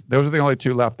guys. Those are the only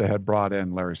two left that had brought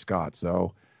in Larry Scott.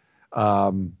 So,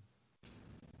 we'll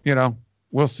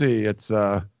see. It's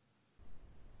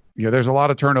there's a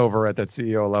lot of turnover at that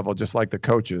CEO level, just like the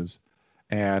coaches.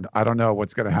 And I don't know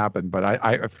what's going to happen, but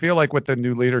I feel like with the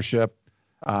new leadership,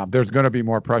 there's going to be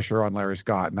more pressure on Larry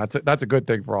Scott, and that's a good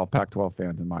thing for all Pac-12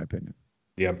 fans, in my opinion.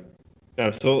 Yeah,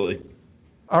 absolutely.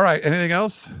 All right. Anything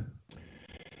else?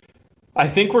 I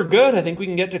think we're good. I think we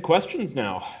can get to questions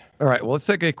now. All right. Well, let's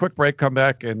take a quick break, come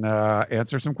back, and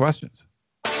answer some questions.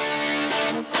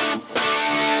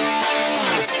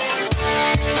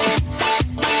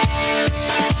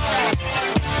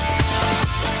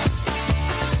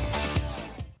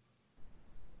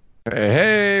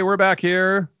 Hey, we're back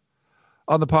here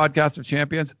on the Podcast of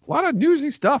Champions. A lot of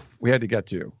newsy stuff we had to get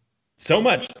to. So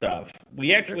much stuff.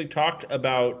 We actually talked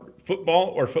about football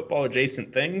or football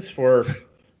adjacent things for,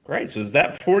 Christ, was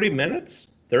that 40 minutes?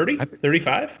 30?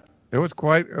 35? It was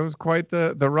quite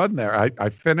the run there. I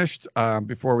finished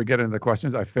before we get into the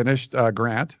questions. I finished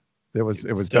Grant. It was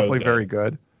definitely good. Very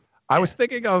good. I was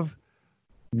thinking of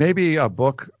maybe a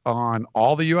book on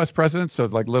all the U.S. presidents, so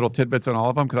like little tidbits on all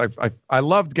of them, because I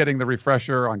loved getting the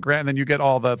refresher on Grant, and then you get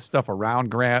all the stuff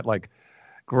around Grant, like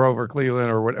Grover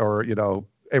Cleveland or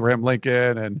Abraham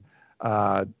Lincoln and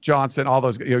Johnson, all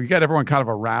those. You get everyone kind of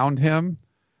around him,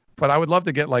 but I would love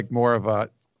to get like more of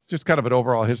just kind of an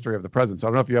overall history of the presidents. I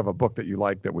don't know if you have a book that you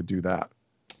like that would do that.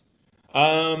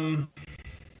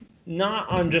 Not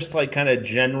on just like kind of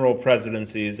general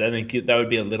presidencies. I think that would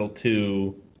be a little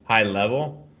too high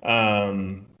level.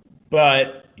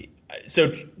 But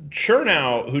so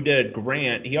Chernow, who did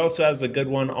Grant, he also has a good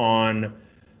one on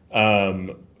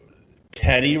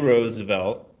Teddy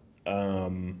Roosevelt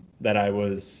that I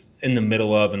was in the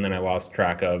middle of and then I lost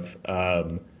track of.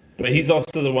 But he's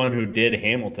also the one who did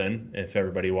Hamilton, if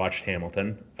everybody watched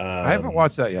Hamilton. I haven't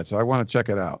watched that yet, so I want to check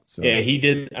it out. So. Yeah, he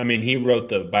did. I mean, he wrote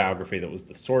the biography that was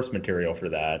the source material for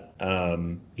that.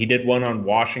 He did one on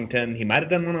Washington. He might have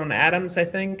done one on Adams, I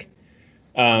think.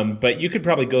 But you could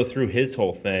probably go through his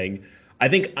whole thing. I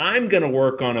think I'm going to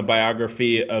work on a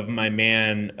biography of my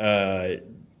man,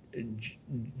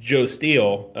 Joe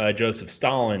Steele, Joseph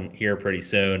Stalin, here pretty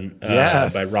soon.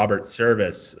 Yes. By Robert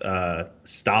Service,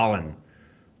 Stalin.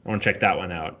 I want to check that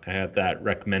one out. I had that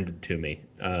recommended to me.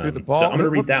 Dude, so I'm going to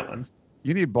read that one.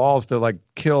 You need balls to like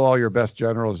kill all your best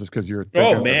generals just because you're.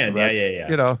 Oh man,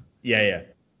 yeah. Yeah.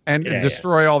 And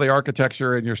destroy all the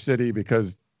architecture in your city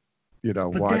because, why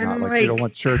not? Like you don't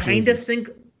want churches.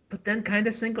 But then kind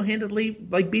of single-handedly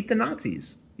like beat the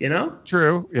Nazis.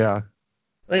 True. Yeah.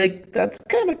 Like that's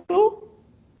kind of cool.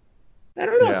 I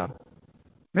don't know. Yeah.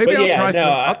 Maybe I'll try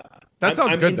some. That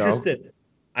sounds good though.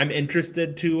 I'm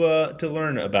interested to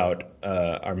learn about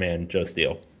our man Joe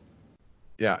Steele.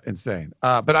 Yeah, insane.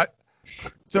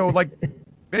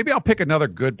 Maybe I'll pick another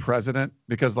good president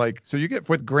because so you get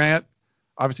with Grant,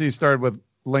 obviously you started with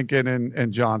Lincoln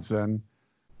and Johnson.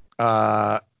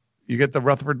 You get the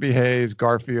Rutherford B. Hayes,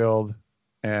 Garfield,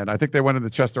 and I think they went into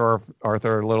Chester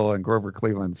Arthur Little and Grover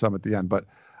Cleveland some at the end. But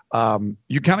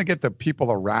you kind of get the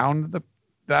people around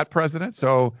that president.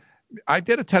 So I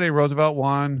did a Teddy Roosevelt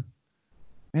one.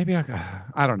 Maybe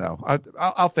I don't know.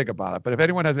 I'll think about it. But if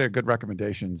anyone has any good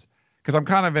recommendations, because I'm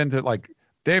kind of into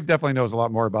Dave definitely knows a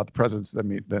lot more about the presidents than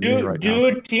me right now. Do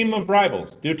a team of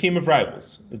rivals.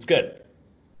 It's good.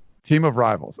 Team of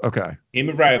Rivals. Okay. Team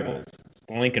of Rivals. It's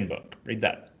the Lincoln book. Read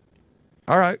that.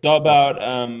 All right. It's all about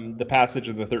the passage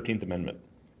of the 13th Amendment.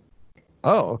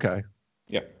 Oh, okay.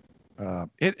 Yep.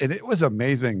 It was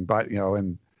amazing,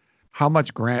 and how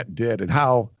much Grant did and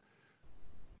how,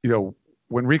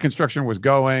 when Reconstruction was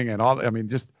going and all,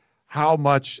 just how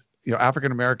much,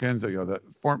 African Americans, the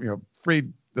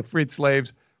freed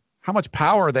slaves, how much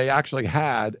power they actually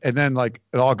had. And then it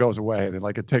all goes away and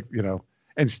it take,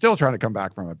 and still trying to come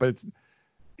back from it. But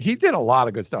he did a lot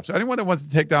of good stuff. So anyone that wants to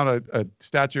take down a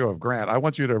statue of Grant, I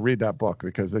want you to read that book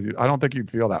because I don't think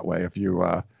you'd feel that way if you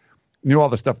knew all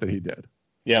the stuff that he did.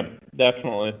 Yeah,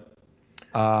 definitely.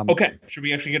 Okay, should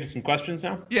we actually get to some questions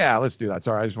now? Yeah, let's do that.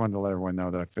 Sorry, I just wanted to let everyone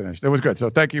know that I finished. It was good. So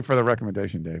thank you for the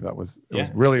recommendation, Dave. It was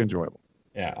really enjoyable.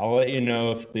 Yeah, I'll let you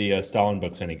know if the Stalin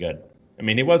book's any good. I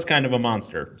mean, he was kind of a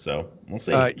monster, so we'll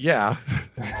see. Yeah.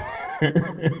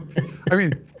 I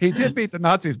mean, he did beat the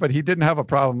Nazis, but he didn't have a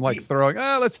problem like throwing,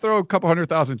 let's throw a couple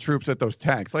 100,000 troops at those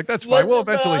tanks. Like, that's fine. We'll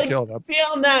eventually kill them.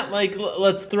 Beyond that, like,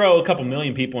 let's throw a couple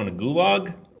million people in a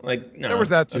gulag. Like, no, there was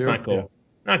that too. That's not cool. Yeah.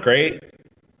 Not great.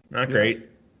 Not great.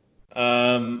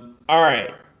 All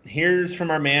right. Here's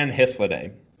from our man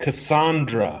Hithliday.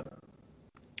 Cassandra.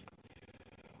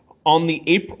 On the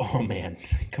April... Oh, man.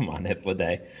 Come on,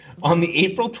 Hithliday. On the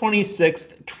April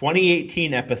 26th,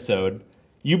 2018 episode,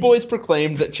 you boys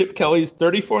proclaimed that Chip Kelly's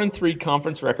 34-3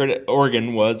 conference record at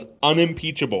Oregon was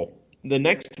unimpeachable. The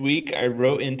next week, I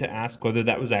wrote in to ask whether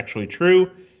that was actually true,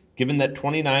 given that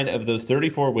 29 of those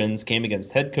 34 wins came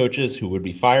against head coaches who would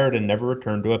be fired and never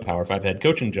return to a Power 5 head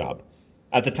coaching job.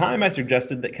 At the time, I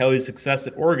suggested that Kelly's success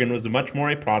at Oregon was much more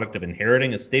a product of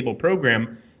inheriting a stable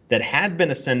program that had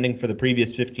been ascending for the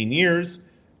previous 15 years,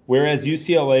 whereas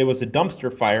UCLA was a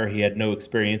dumpster fire he had no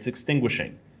experience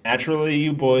extinguishing. Naturally,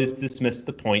 you boys dismissed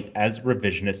the point as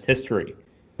revisionist history.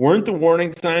 Weren't the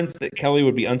warning signs that Kelly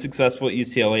would be unsuccessful at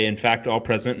UCLA in fact all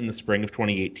present in the spring of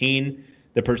 2018?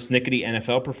 The persnickety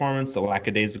NFL performance, the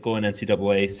lackadaisical and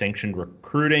NCAA-sanctioned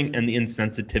recruiting, and the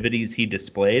insensitivities he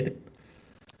displayed?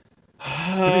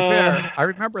 To be fair, I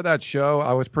remember that show.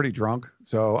 I was pretty drunk,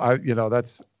 so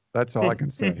that's all I can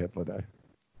say. Hithliday.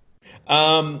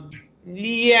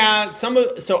 Yeah,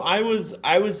 so I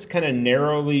was kind of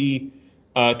narrowly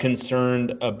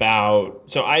concerned about.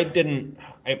 So I'm trying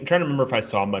to remember if I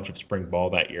saw much of spring ball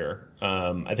that year.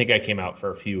 I think I came out for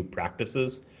a few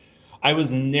practices. I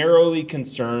was narrowly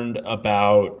concerned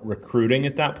about recruiting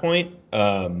at that point.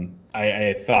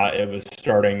 I thought it was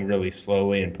starting really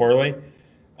slowly and poorly.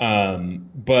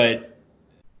 But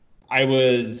I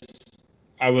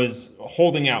was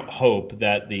holding out hope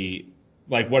that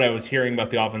what I was hearing about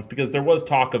the offense, because there was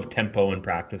talk of tempo in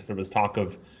practice. There was talk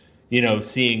of,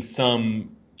 seeing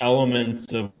some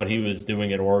elements of what he was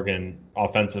doing at Oregon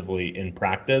offensively in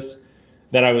practice,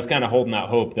 that I was kind of holding out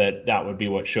hope that would be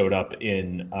what showed up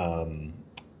in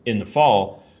the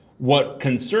fall. What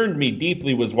concerned me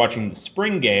deeply was watching the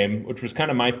spring game, which was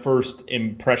kind of my first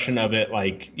impression of it,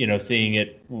 seeing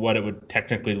it, what it would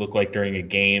technically look like during a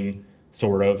game,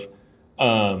 sort of.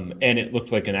 And it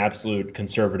looked like an absolute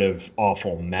conservative,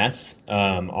 awful mess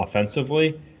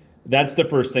offensively. That's the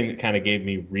first thing that kind of gave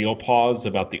me real pause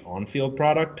about the on-field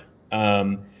product.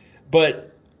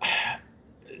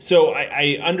 So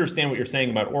I understand what you're saying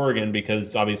about Oregon,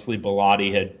 because obviously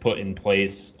Bellotti had put in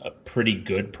place a pretty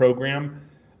good program.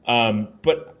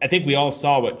 But I think we all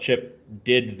saw what Chip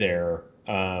did there,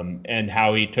 and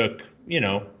how he took,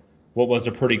 what was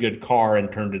a pretty good car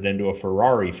and turned it into a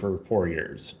Ferrari for 4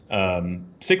 years.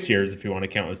 6 years, if you want to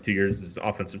count as 2 years as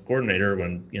offensive coordinator,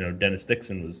 when, Dennis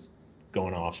Dixon was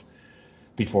going off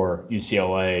before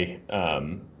UCLA,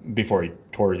 before he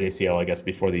tore his ACL, I guess,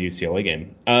 before the UCLA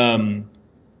game.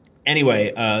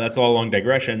 Anyway, that's all a long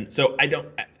digression. So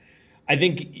I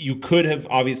think you could have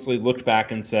obviously looked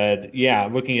back and said, yeah,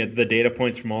 looking at the data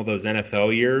points from all those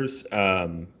NFL years,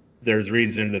 there's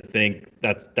reason to think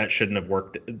that shouldn't have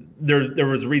worked. There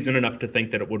was reason enough to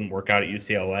think that it wouldn't work out at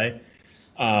UCLA.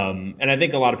 And I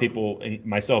think a lot of people,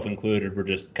 myself included, were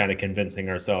just kind of convincing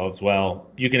ourselves, well,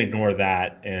 you can ignore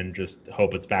that and just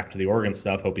hope it's back to the Oregon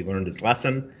stuff, hope he learned his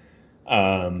lesson.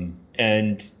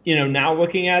 And, now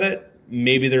looking at it,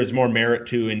 maybe there's more merit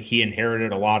to, and he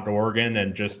inherited a lot at Oregon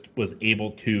and just was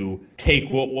able to take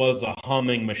what was a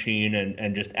humming machine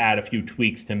and just add a few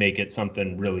tweaks to make it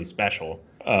something really special.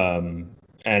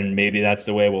 And maybe that's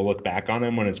the way we'll look back on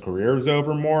him when his career is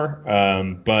over more.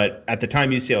 But at the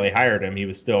time UCLA hired him, he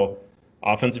was still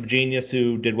offensive genius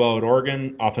who did well at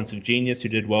Oregon, offensive genius who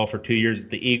did well for 2 years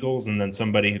at the Eagles, and then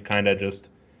somebody who kind of just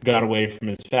got away from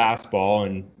his fastball,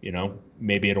 and,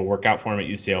 maybe it'll work out for him at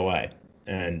UCLA.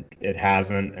 And it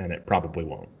hasn't, and it probably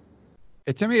won't.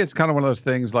 To me, it's kind of one of those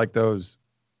things, like those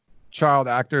child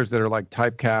actors that are like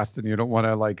typecast, and you don't want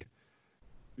to, like,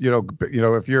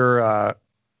 if you're,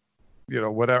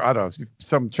 whatever, I don't know,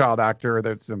 some child actor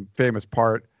that's some famous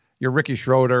part, you're Ricky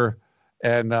Schroeder,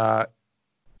 and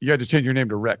you had to change your name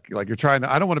to Rick. Like, you're trying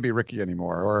to, I don't want to be Ricky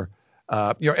anymore, or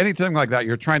anything like that.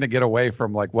 You're trying to get away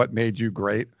from like what made you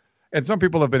great. And some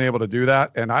people have been able to do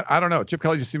that. And I don't know. Chip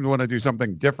Kelly just seemed to want to do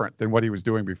something different than what he was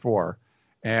doing before.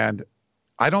 And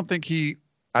I think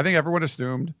everyone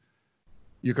assumed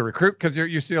you could recruit because you're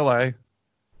at UCLA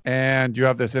and you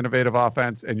have this innovative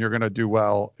offense and you're going to do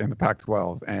well in the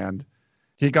Pac-12. And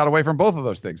he got away from both of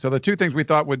those things. So the two things we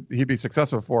thought he'd be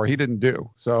successful for, he didn't do.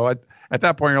 So at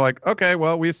that point, you're like, okay,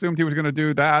 well, we assumed he was going to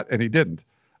do that, and he didn't.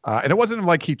 And it wasn't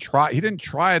like he didn't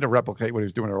try to replicate what he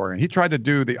was doing at Oregon. He tried to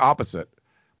do the opposite.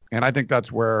 And I think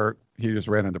that's where he just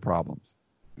ran into problems.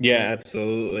 Yeah,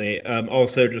 absolutely.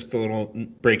 Also, just a little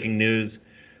breaking news.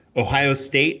 Ohio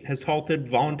State has halted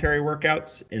voluntary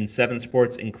workouts in 7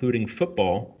 sports, including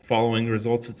football, following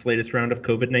results of its latest round of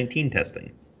COVID-19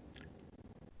 testing.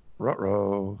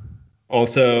 Ruh-roh.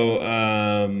 Also,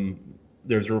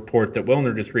 there's a report that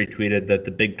Wilner just retweeted that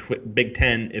the Big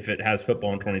Ten, if it has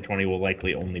football in 2020, will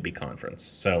likely only be conference.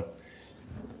 So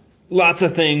lots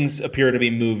of things appear to be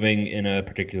moving in a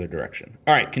particular direction.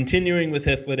 All right, continuing with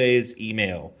Hifladay's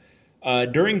email.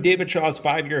 During David Shaw's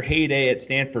 5-year heyday at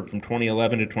Stanford from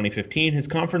 2011 to 2015, his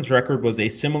conference record was a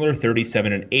similar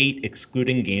 37-8,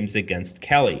 excluding games against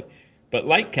Kelly. But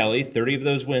like Kelly, 30 of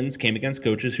those wins came against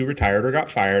coaches who retired or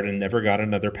got fired and never got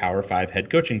another Power 5 head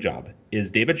coaching job.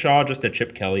 Is David Shaw just a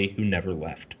Chip Kelly who never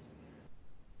left?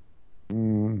 I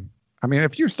mean,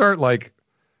 if you start like,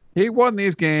 he won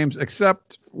these games,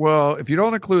 except, well, if you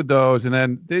don't include those, and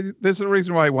then there's a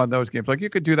reason why he won those games. Like, you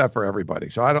could do that for everybody.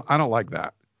 So I don't like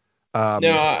that.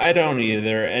 No, I don't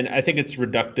either. And I think it's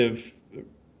reductive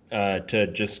to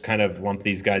just kind of lump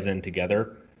these guys in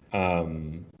together.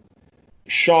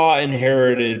 Shaw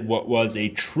inherited what was a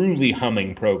truly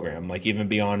humming program, like even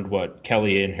beyond what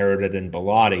Kelly inherited in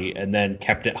Bellotti, and then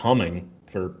kept it humming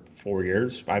for 5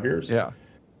 years. Yeah.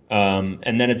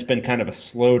 And then it's been kind of a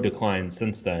slow decline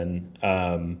since then.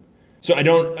 So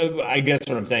I guess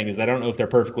what I'm saying is I don't know if they're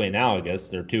perfectly analogous.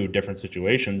 They're two different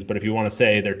situations. But if you want to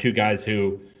say they're two guys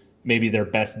who maybe their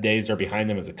best days are behind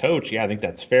them as a coach, yeah, I think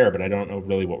that's fair. But I don't know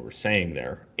really what we're saying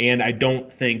there. And I don't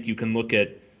think you can look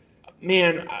at,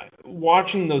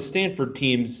 watching those Stanford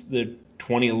teams, the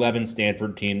 2011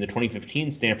 Stanford team, the 2015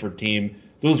 Stanford team,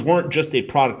 those weren't just a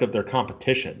product of their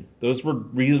competition. Those were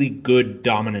really good,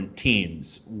 dominant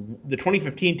teams. The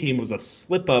 2015 team was a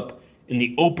slip-up in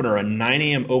the opener, a 9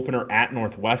 a.m. opener at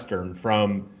Northwestern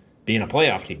from being a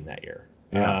playoff team that year.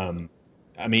 Yeah.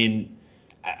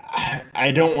 I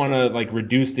don't want to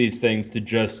reduce these things to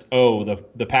just,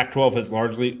 the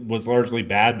Pac-12 was largely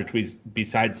bad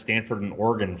besides Stanford and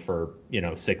Oregon for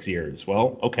 6 years.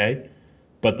 Well, okay,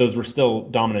 but those were still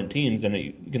dominant teams, and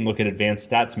you can look at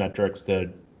advanced stats metrics to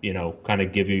kind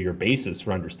of give you your basis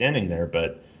for understanding there.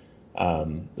 But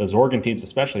those Oregon teams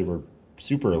especially were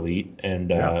super elite,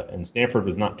 and Stanford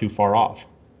was not too far off.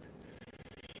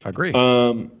 I agree.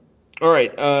 All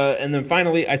right, and then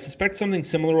finally, I suspect something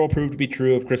similar will prove to be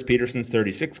true of Chris Peterson's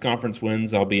 36 conference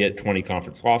wins, albeit 20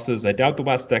 conference losses. I doubt the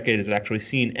last decade has actually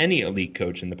seen any elite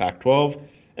coach in the Pac-12,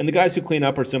 and the guys who clean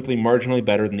up are simply marginally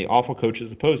better than the awful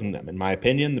coaches opposing them. In my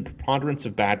opinion, the preponderance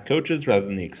of bad coaches, rather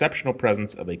than the exceptional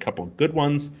presence of a couple of good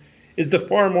ones, is the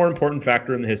far more important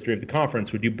factor in the history of the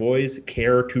conference. Would you boys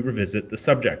care to revisit the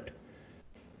subject?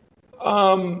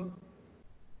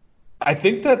 I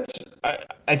think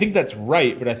that's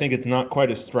right, but I think it's not quite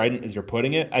as strident as you're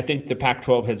putting it. I think the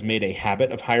Pac-12 has made a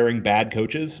habit of hiring bad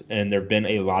coaches, and there have been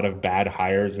a lot of bad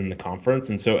hires in the conference,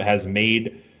 and so it has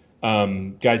made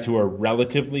guys who are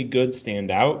relatively good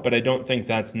stand out. But I don't think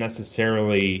that's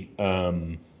necessarily.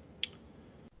 I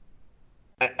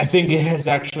think it has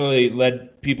actually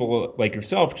led people like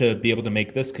yourself to be able to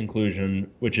make this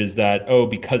conclusion, which is that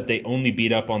because they only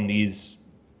beat up on these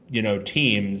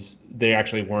teams, they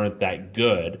actually weren't that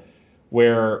good.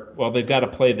 Where, they've got to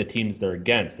play the teams they're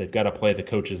against. They've got to play the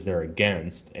coaches they're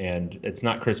against. And it's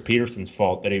not Chris Peterson's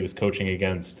fault that he was coaching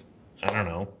against, I don't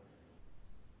know,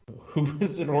 who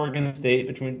was at Oregon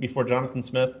State before Jonathan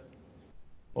Smith?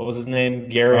 What was his name?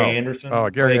 Gary Anderson? Oh,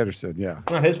 Gary Anderson, yeah.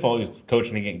 It's not his fault he was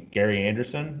coaching against Gary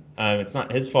Anderson. It's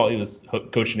not his fault he was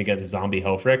coaching against Zombie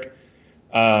Helfrich.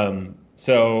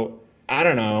 So, I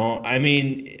don't know. I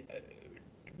mean,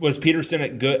 was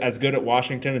Peterson as good at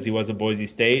Washington as he was at Boise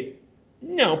State?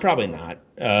 No, probably not.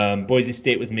 Boise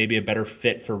State was maybe a better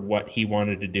fit for what he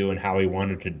wanted to do and how he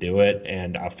wanted to do it.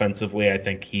 And offensively, I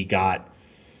think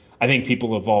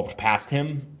people evolved past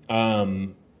him.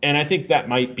 And I think that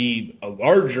might be a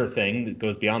larger thing that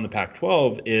goes beyond the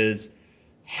Pac-12 is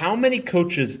how many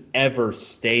coaches ever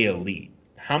stay elite?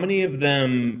 How many of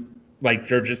them,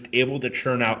 they're just able to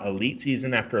churn out elite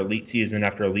season after elite season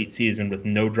after elite season with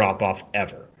no drop-off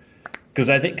ever? Because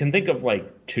I can think of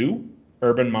two,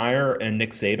 Urban Meyer and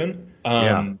Nick Saban.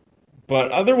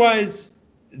 But otherwise,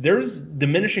 there's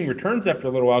diminishing returns after a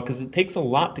little while because it takes a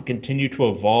lot to continue to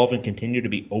evolve and continue to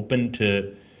be open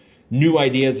to new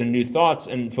ideas and new thoughts,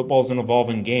 and football's an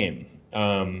evolving game.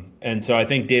 And so I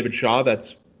think David Shaw,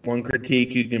 that's one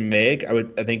critique you can make.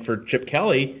 I think for Chip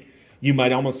Kelly, you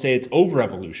might almost say it's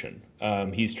over-evolution.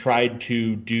 He's tried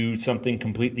to do something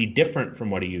completely different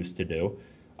from what he used to do,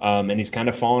 and he's kind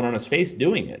of fallen on his face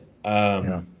doing it.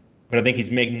 But I think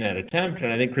he's making that attempt,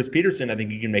 and I think Chris Peterson, I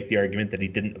think you can make the argument that he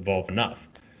didn't evolve enough.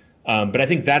 But I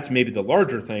think that's maybe the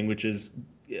larger thing, which is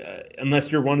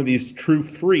unless you're one of these true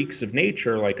freaks of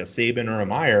nature, like a Saban or a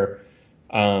Meyer,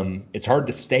 it's hard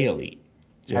to stay elite.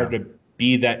 It's hard to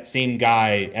be that same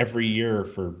guy every year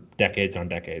for decades on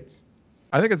decades.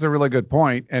 I think it's a really good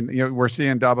point. And, we're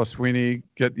seeing Dabo Swinney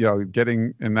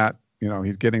getting in that,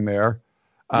 he's getting there.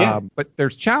 But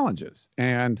there's challenges.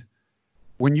 And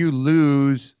when you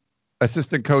lose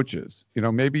assistant coaches,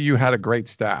 maybe you had a great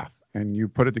staff and you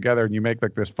put it together and you make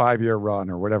like this 5-year run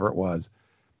or whatever it was.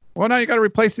 Well, now you got to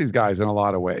replace these guys in a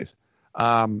lot of ways.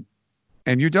 And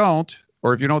you don't,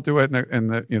 or if you don't do it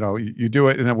you do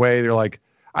it in a way you're like,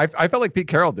 I felt like Pete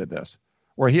Carroll did this,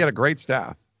 where he had a great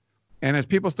staff. And as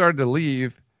people started to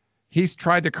leave, he's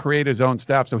tried to create his own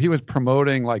staff. So he was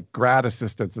promoting like grad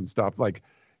assistants and stuff, like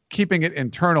keeping it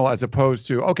internal as opposed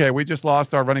to, okay, we just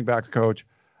lost our running backs coach.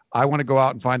 I want to go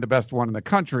out and find the best one in the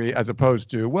country, as opposed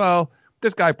to, well,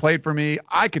 this guy played for me.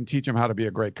 I can teach him how to be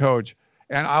a great coach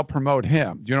and I'll promote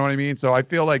him. Do you know what I mean? So I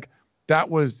feel like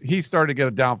he started to get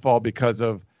a downfall because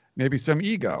of maybe some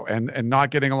ego and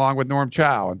not getting along with Norm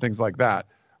Chow and things like that,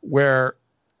 where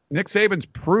Nick Saban's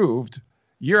proved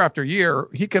year after year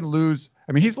he can lose.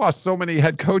 I mean, he's lost so many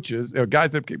head coaches,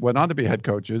 guys that went on to be head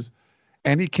coaches,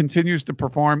 and he continues to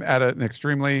perform at an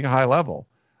extremely high level.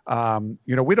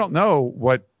 We don't know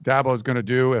what Dabo is going to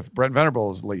do if Brent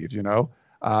Venables leaves.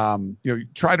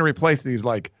 Try to replace these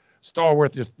like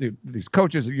stalwart, these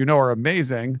coaches that are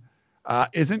amazing,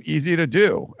 isn't easy to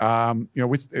do.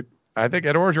 I think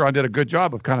Ed Orgeron did a good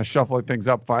job of kind of shuffling things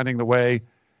up, finding the way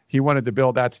he wanted to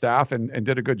build that staff, and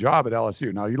did a good job at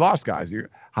LSU. Now you lost guys.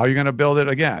 How are you going to build it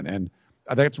again? And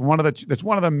I think it's one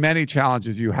of the many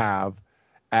challenges you have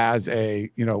as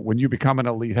when you become an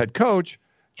elite head coach.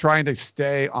 Trying to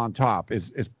stay on top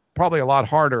is probably a lot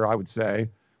harder, I would say,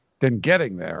 than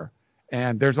getting there.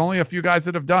 And there's only a few guys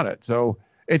that have done it. So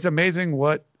it's amazing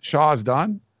what Shaw's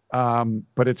done,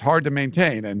 but it's hard to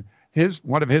maintain. And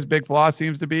one of his big flaws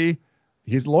seems to be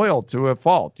he's loyal to a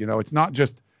fault. It's not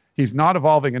just he's not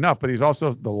evolving enough, but he's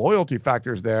also the loyalty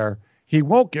factors there. He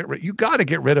won't you got to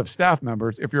get rid of staff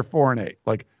members if you're 4-8.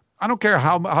 Like, I don't care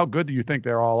how good do you think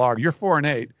they all are. You're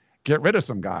 4-8. Get rid of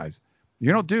some guys.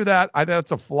 You don't do that.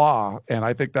 That's a flaw. And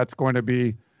I think that's going to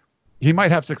be, he might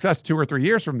have success 2 or 3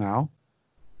 years from now,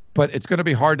 but it's going to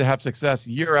be hard to have success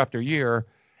year after year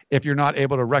if you're not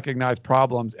able to recognize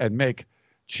problems and make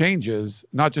changes,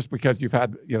 not just because you've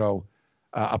had,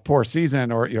 a poor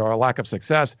season or, a lack of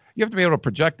success. You have to be able to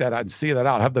project that out and see that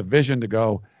out, have the vision to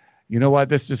go, you know what,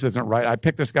 this just isn't right. I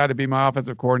picked this guy to be my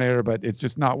offensive coordinator, but it's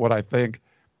just not what I think.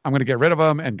 I'm going to get rid of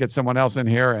him and get someone else in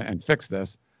here and fix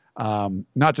this.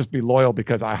 Not just be loyal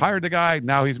because I hired the guy.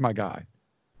 Now he's my guy.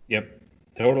 Yep,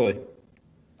 totally.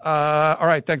 All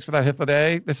right. Thanks for that hit of the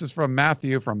day. This is from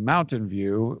Matthew from Mountain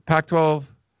View.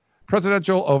 Pac-12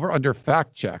 presidential over-under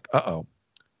fact check. Uh-oh.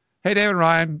 Hey, David and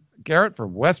Ryan. Garrett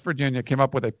from West Virginia came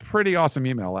up with a pretty awesome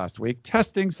email last week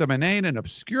testing some inane and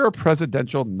obscure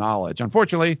presidential knowledge.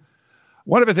 Unfortunately,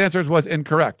 one of his answers was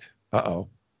incorrect. Uh-oh.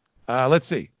 Let's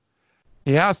see.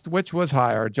 He asked which was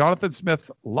higher, Jonathan Smith's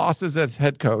losses as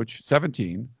head coach,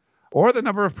 17, or the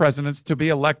number of presidents to be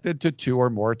elected to 2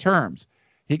 or more terms.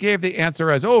 He gave the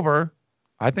answer as over.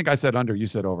 I think I said under, you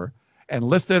said over, and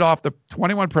listed off the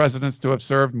 21 presidents to have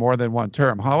served more than one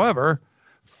term. However,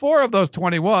 4 of those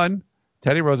 21,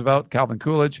 Teddy Roosevelt, Calvin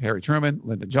Coolidge, Harry Truman,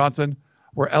 Lyndon Johnson,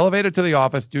 were elevated to the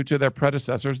office due to their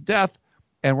predecessor's death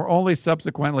and were only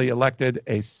subsequently elected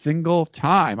a single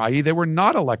time, i.e. they were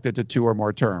not elected to 2 or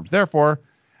more terms. Therefore,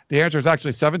 the answer is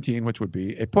actually 17, which would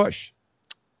be a push.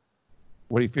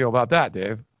 What do you feel about that,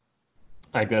 Dave?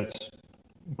 I think that's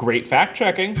great fact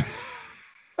checking.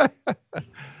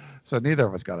 So neither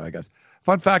of us got it, I guess.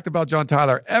 Fun fact about John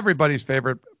Tyler, everybody's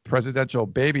favorite presidential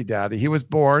baby daddy. He was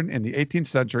born in the 18th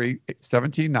century,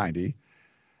 1790,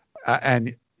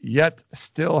 and yet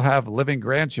still have living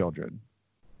grandchildren.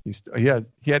 He had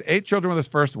 8 children with his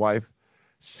first wife,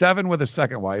 7 with his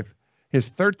second wife. His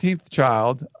 13th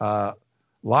child,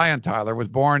 Lyon Tyler, was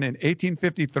born in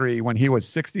 1853 when he was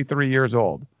 63 years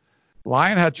old.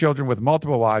 Lyon had children with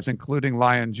multiple wives, including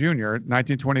Lyon Jr.,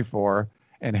 1924,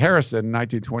 and Harrison,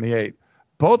 1928,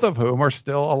 both of whom are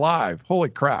still alive. Holy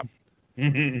crap.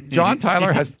 John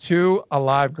Tyler has 2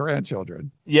 alive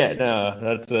grandchildren. Yeah,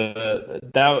 no,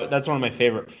 that's one of my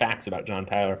favorite facts about John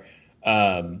Tyler.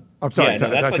 I'm sorry,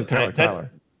 that's like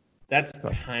Tyler. That's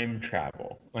time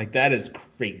travel. Like, that is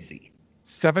crazy.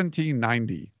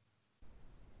 1790.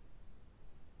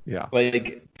 Yeah.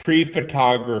 Like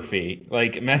pre-photography.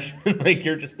 Like, imagine like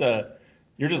you're just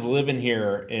living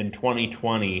here in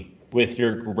 2020 with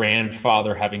your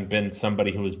grandfather having been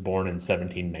somebody who was born in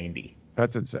 1790.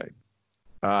 That's insane.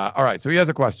 All right, so he has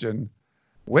a question.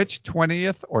 Which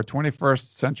 20th or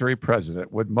 21st century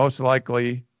president would most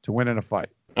likely to win in a fight?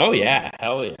 Oh yeah,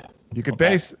 hell yeah. You could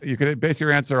base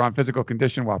your answer on physical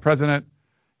condition while president.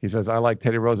 He says, I like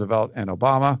Teddy Roosevelt and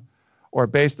Obama. Or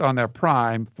based on their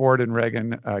prime, Ford and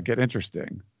Reagan get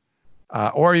interesting.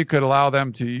 Or you could allow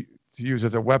them to use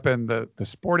as a weapon the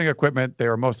sporting equipment they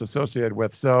are most associated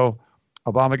with. So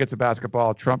Obama gets a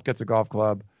basketball, Trump gets a golf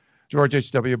club, George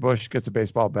H.W. Bush gets a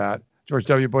baseball bat, George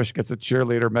W. Bush gets a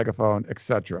cheerleader, megaphone,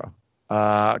 etc.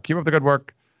 Keep up the good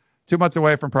work. 2 months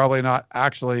away from probably not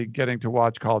actually getting to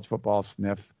watch college football.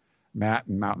 Sniff, Matt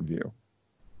in Mountain View.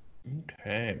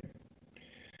 Okay.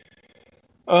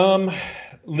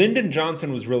 Lyndon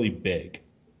Johnson was really big.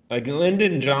 Like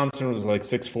Lyndon Johnson was like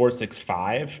 6'4",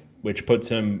 6'5", which puts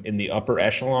him in the upper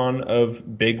echelon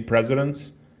of big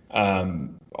presidents.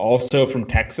 Also from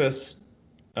Texas.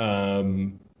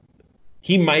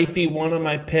 He might be one of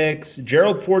my picks.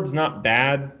 Gerald Ford's not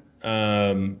bad.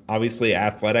 Obviously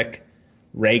athletic.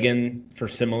 Reagan, for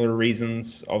similar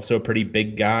reasons, also a pretty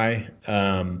big guy.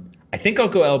 I think I'll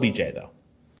go LBJ, though.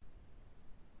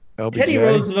 LBJ? Teddy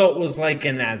Roosevelt was like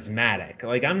an asthmatic.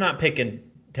 Like, I'm not picking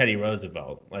Teddy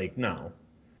Roosevelt. Like, no.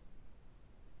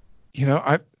 You know,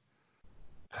 I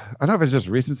don't know if it's just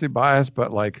recency bias,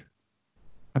 but like,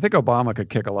 I think Obama could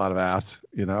kick a lot of ass,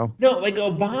 you know? No, like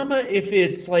Obama, if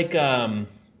it's like,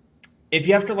 if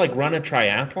you have to like run a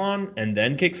triathlon and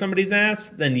then kick somebody's ass,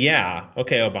 then yeah,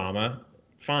 okay, Obama,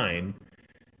 fine.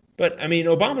 But I mean,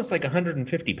 Obama's like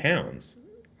 150 pounds.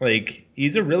 Like,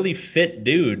 he's a really fit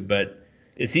dude, but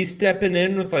is he stepping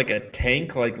in with like a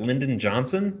tank like Lyndon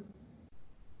Johnson?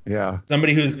 Yeah.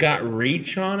 Somebody who's got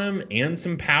reach on him and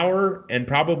some power and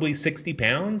probably 60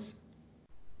 pounds?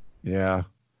 Yeah.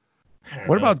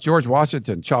 What about George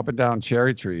Washington chopping down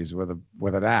cherry trees with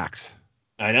an axe?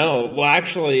 I know. Well,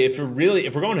 actually, if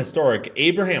we're going historic,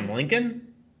 Abraham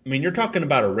Lincoln, I mean, you're talking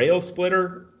about a rail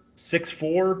splitter,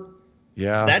 6'4".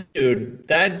 Yeah. That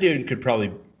dude could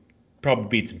probably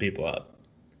beat some people up.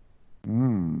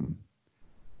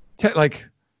 Like,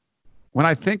 when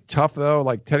I think tough though,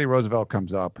 like Teddy Roosevelt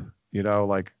comes up, you know,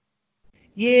 like.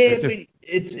 Yeah, but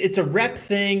it's a rep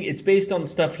thing. It's based on the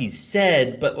stuff he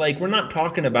said, but like we're not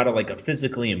talking about a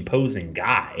physically imposing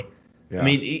guy. Yeah. I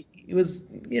mean, he was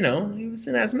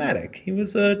an asthmatic. He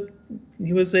was a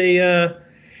New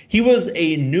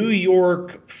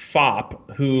York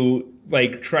fop who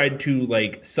like tried to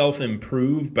like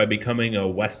self-improve by becoming a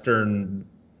Western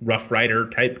Rough Rider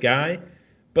type guy.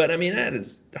 But I mean, that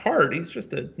is hard. He's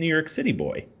just a New York City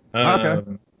boy. Okay.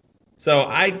 So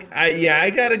I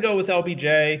gotta go with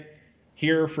LBJ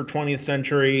here for 20th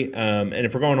century. And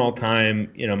if we're going all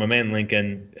time, my man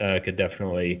Lincoln could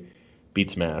definitely beat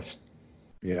some ass.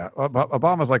 Yeah,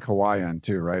 Obama's like Hawaiian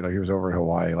too, right? Like he was over in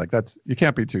Hawaii. Like you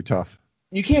can't be too tough.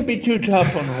 You can't be too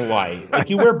tough on Hawaii. Like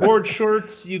you wear board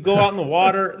shorts, you go out in the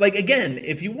water. Like again,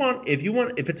 if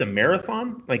it's a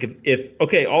marathon, like if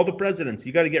all the presidents,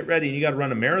 you got to get ready and you got to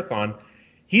run a marathon.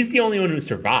 He's the only one who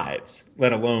survives,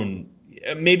 let alone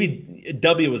maybe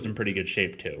W was in pretty good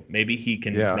shape too. Maybe he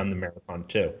can run the marathon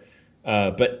too.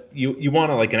 But you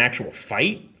want an actual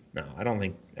fight? No, I don't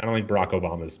think Barack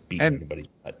Obama's beating anybody.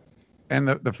 And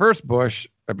the first Bush,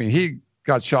 I mean, he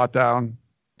got shot down,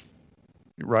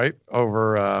 right,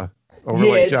 over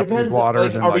like Japanese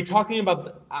waters. Like, we talking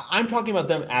about? I'm talking about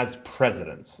them as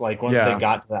presidents. Like once they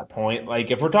got to that point.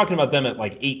 Like if we're talking about them at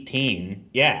like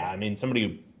 18, I mean somebody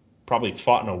who probably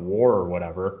fought in a war or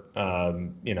whatever. They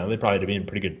probably had to be in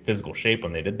pretty good physical shape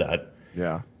when they did that.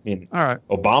 Yeah. I mean, all right.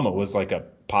 Obama was like a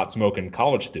pot smoking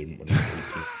college student when he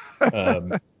was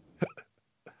 18.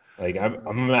 Like I'm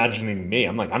imagining me.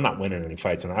 I'm like, I'm not winning any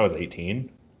fights when I was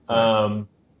 18. Nice.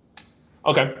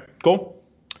 Okay, cool.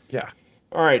 Yeah.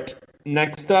 All right.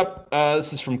 Next up,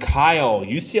 this is from Kyle.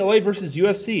 UCLA versus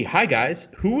USC. Hi, guys.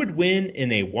 Who would win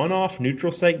in a one-off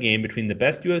neutral site game between the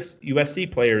best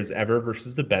USC players ever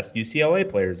versus the best UCLA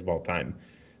players of all time?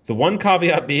 The one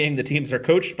caveat being the teams are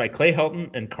coached by Clay Helton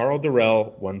and Carl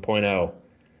Durrell 1.0.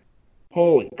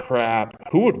 Holy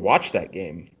crap. Who would watch that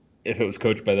game if it was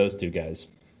coached by those two guys?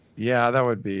 Yeah, that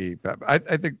would be – I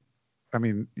think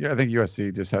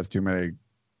USC just has too many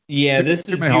 – Yeah, this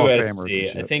is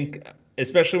USC. I think –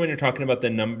 especially when you're talking about the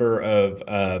number of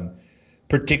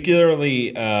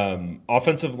particularly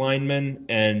offensive linemen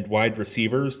and wide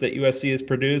receivers that USC has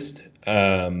produced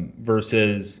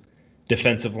versus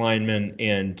defensive linemen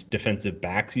and defensive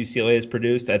backs UCLA has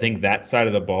produced. I think that side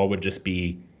of the ball would just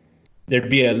be – there'd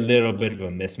be a little bit of a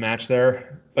mismatch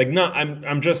there. Like,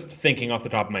 I'm just thinking off the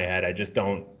top of my head. I just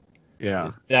don't –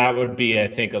 yeah. That would be, I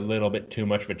think, a little bit too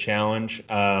much of a challenge.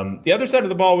 The other side of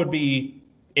the ball would be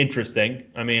interesting.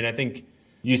 I mean, I think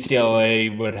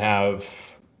UCLA would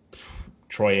have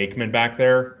Troy Aikman back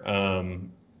there,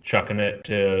 chucking it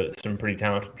to some pretty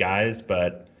talented guys.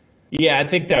 But yeah, I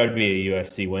think that would be a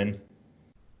USC win.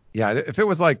 Yeah, if it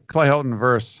was like Clay Helton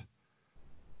versus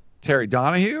Terry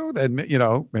Donahue, then maybe.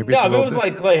 No, if it was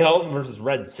like Clay Helton versus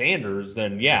Red Sanders,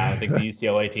 then yeah, I think the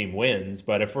UCLA team wins.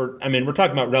 But if we're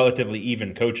talking about relatively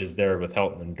even coaches there with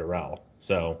Helton and Durrell.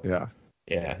 So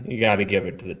yeah, you got to give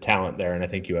it to the talent there, and I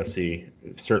think USC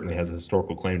certainly has a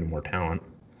historical claim to more talent.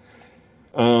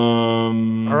 All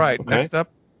right, okay. Next up,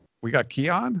 we got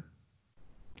Keon.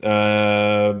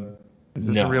 Is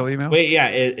this No. a real email? Wait, yeah,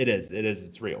 it is. It is.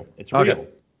 It's real. It's real. Okay.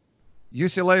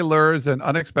 UCLA lures an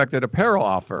unexpected apparel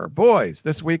offer. Boys,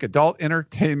 this week, adult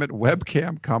entertainment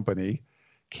webcam company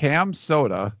Cam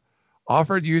Soda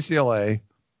offered UCLA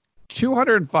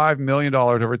 $205 million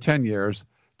over 10 years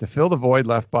to fill the void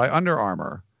left by Under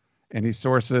Armour. And he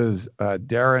sources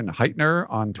Darren Heitner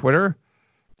on Twitter.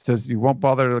 Says you won't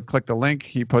bother to click the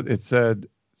link. It said,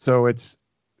 so it's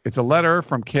a letter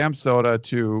from Cam Soda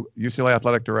to UCLA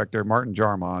athletic director Martin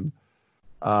Jarmon.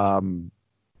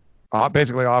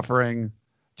 Basically offering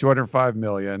 $205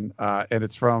 million, and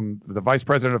it's from the vice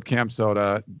president of Cam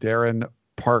Soda, Darren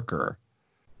Parker.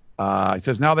 He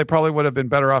says now they probably would have been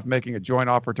better off making a joint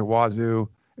offer to Wazoo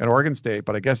and Oregon State,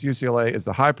 but I guess UCLA is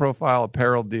the high-profile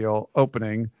apparel deal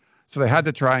opening, so they had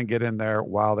to try and get in there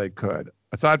while they could.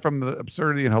 Aside from the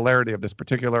absurdity and hilarity of this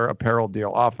particular apparel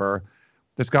deal offer,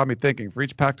 this got me thinking, for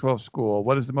each Pac-12 school,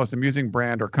 what is the most amusing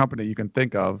brand or company you can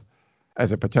think of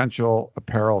as a potential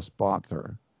apparel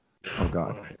sponsor? Oh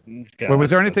God! Wait,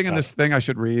 was there anything in this thing I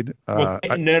should read? No.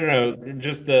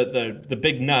 Just the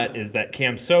big nut is that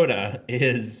Cam Soda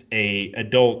is a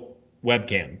adult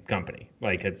webcam company.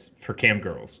 Like it's for cam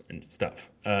girls and stuff.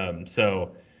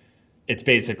 So it's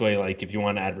basically like if you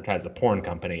want to advertise a porn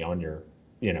company on your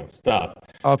stuff.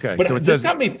 Okay. But so this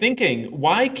got me thinking,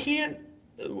 why can't?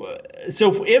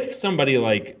 So if somebody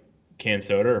like Cam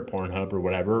Soda or Pornhub or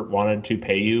whatever wanted to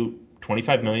pay you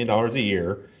 $25 million a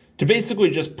year to basically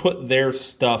just put their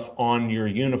stuff on your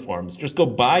uniforms. Just go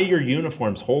buy your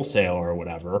uniforms wholesale or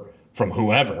whatever from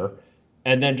whoever,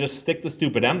 and then just stick the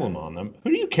stupid emblem on them.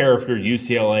 Who do you care if you're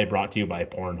UCLA brought to you by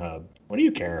Pornhub? What do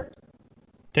you care?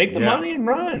 Take the money and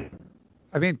run.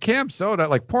 I mean, Cam Soda,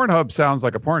 like Pornhub sounds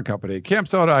like a porn company. Cam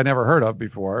Soda I never heard of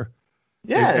before.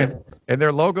 Yeah. And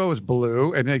their logo is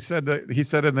blue, and he said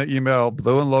in the email,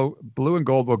 blue and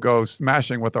gold will go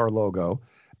smashing with our logo.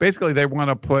 Basically, they want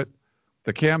to put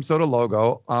the Cam Soda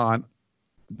logo on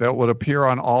that would appear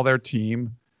on all their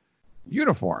team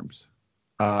uniforms.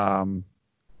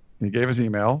 He gave his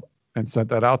email and sent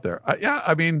that out there.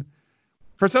 I mean,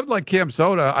 for something like Cam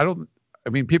Soda,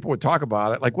 people would talk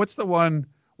about it. Like, what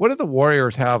did the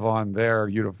Warriors have on their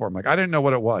uniform? Like, I didn't know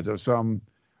what it was. It was some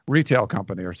retail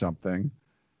company or something.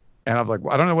 And I'm like,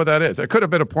 I don't know what that is. It could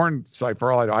have been a porn site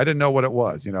for all I know. I didn't know what it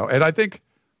was, And I think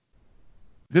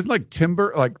didn't like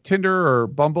Tinder or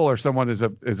Bumble or someone is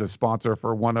a sponsor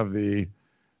for one of the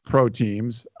pro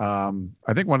teams. I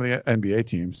think one of the NBA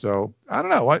teams. So I don't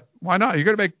know. Why not? You're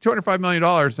going to make $205 million.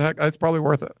 Heck, that's probably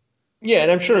worth it. Yeah,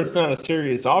 and I'm sure it's not a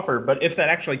serious offer, but if that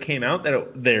actually came out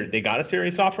that they got a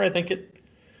serious offer, I think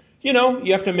you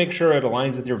have to make sure it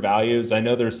aligns with your values. I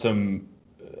know there's some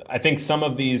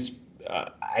of these,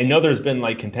 I know there's been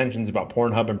like contentions about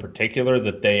Pornhub in particular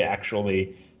that they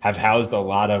actually have housed a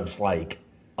lot of like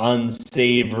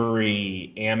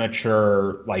unsavory,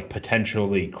 amateur, like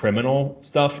potentially criminal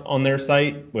stuff on their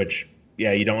site, which,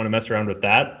 yeah, you don't want to mess around with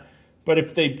that. But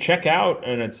if they check out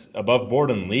and it's above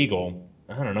board and legal,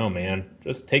 I don't know, man,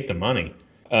 just take the money.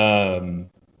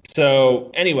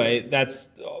 So anyway, that's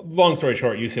long story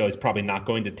short. UCLA is probably not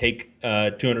going to take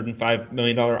a $205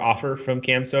 million offer from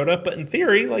Cam Soda. But in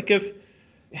theory, like if,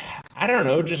 I don't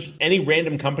know, just any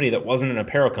random company that wasn't an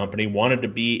apparel company wanted to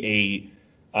be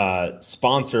a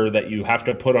sponsor that you have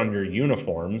to put on your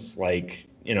uniforms, like,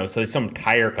 so some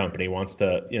tire company wants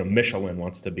to, Michelin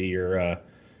wants to be your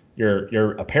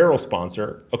apparel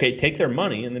sponsor. Okay, take their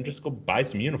money and then just go buy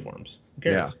some uniforms. Who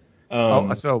cares?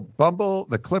 Yeah. So Bumble,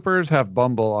 the Clippers have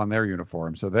Bumble on their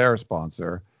uniform, so they're a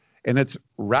sponsor, and it's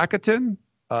Rakuten.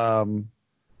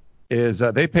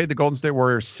 They paid the Golden State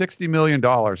Warriors $60 million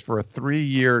for a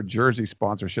 3-year jersey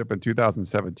sponsorship in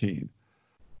 2017.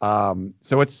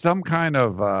 So it's some kind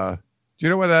of, do you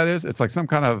know what that is? It's like some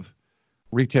kind of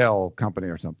retail company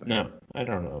or something. No, I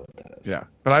don't know what that is. Yeah.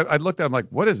 But I looked at it, I'm like,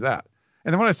 what is that?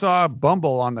 And then when I saw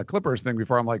Bumble on the Clippers thing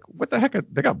before, I'm like, what the heck?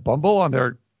 They got Bumble on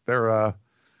their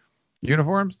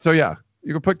uniforms? So yeah,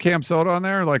 you can put Cam Soda on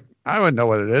there. Like, I wouldn't know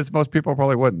what it is. Most people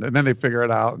probably wouldn't. And then they figure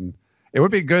it out, and it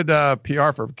would be good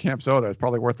PR for Cam Soda. It's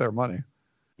probably worth their money.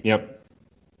 Yep.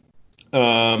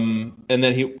 And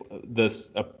then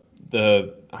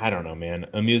I don't know, man,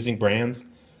 amusing brands.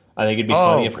 I think it'd be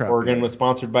funny if Oregon was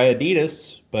sponsored by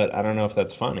Adidas, but I don't know if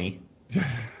that's funny.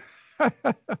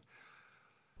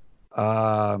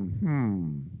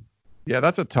 Yeah,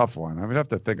 that's a tough one. I would have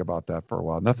to think about that for a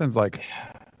while. Nothing's like.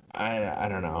 I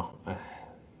don't know.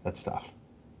 That's tough.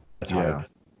 That's hard.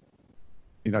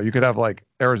 You know, you could have like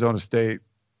Arizona State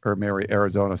or maybe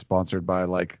Arizona sponsored by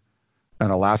like an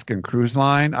Alaskan cruise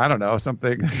line. I don't know,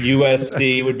 something.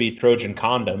 USC would be Trojan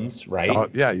condoms, right? Oh,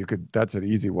 yeah, you could. That's an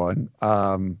easy one.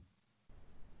 The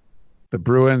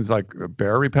Bruins, like a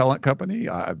bear repellent company.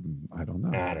 I don't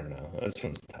know. I don't know. This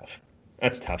one's tough.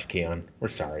 That's tough, Keon. We're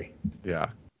sorry. Yeah.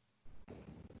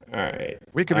 All right.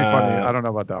 We could be funny. I don't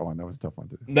know about that one. That was a tough one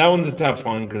to do. That one's a tough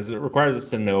one because it requires us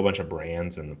to know a bunch of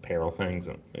brands and apparel things,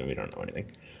 and we don't know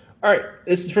anything. All right.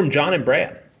 This is from John and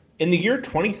Brad. In the year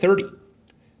 2030.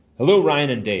 Hello, Ryan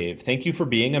and Dave. Thank you for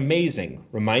being amazing.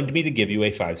 Remind me to give you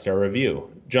a 5-star review.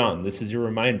 John, this is your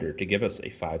reminder to give us a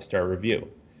 5-star review.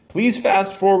 Please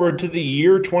fast forward to the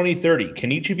year 2030.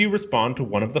 Can each of you respond to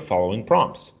one of the following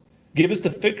prompts? Give us the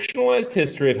fictionalized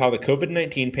history of how the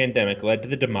COVID-19 pandemic led to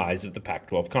the demise of the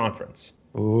Pac-12 conference.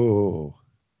 Ooh.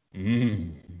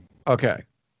 Okay.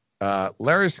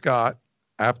 Larry Scott,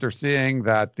 after seeing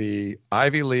that the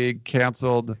Ivy League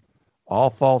canceled all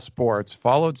fall sports,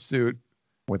 followed suit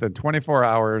within 24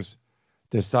 hours,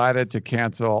 decided to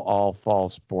cancel all fall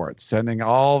sports, sending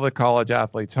all the college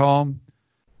athletes home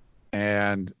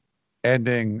and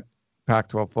ending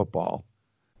Pac-12 football.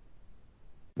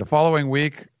 The following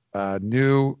week,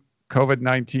 new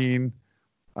COVID-19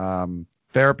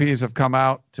 therapies have come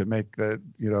out to make the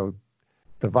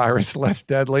virus less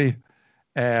deadly,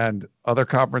 and other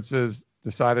conferences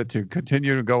decided to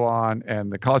continue to go on.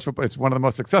 And the college football, it's one of the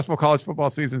most successful college football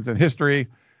seasons in history,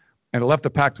 and it left the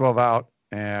Pac-12 out,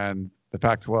 and the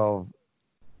Pac-12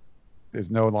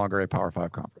 is no longer a Power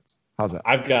 5 conference. How's that?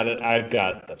 I've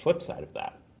got the flip side of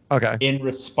that. Okay. In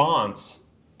response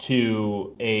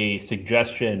to a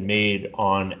suggestion made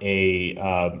on a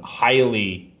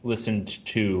highly listened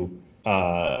to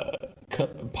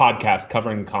podcast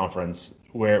covering the conference,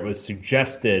 where it was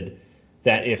suggested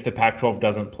that if the Pac-12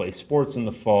 doesn't play sports in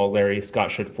the fall, Larry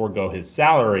Scott should forego his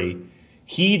salary.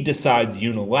 He decides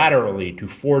unilaterally to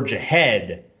forge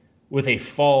ahead with a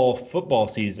fall football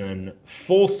season,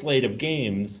 full slate of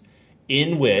games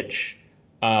in which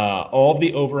all of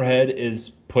the overhead is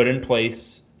put in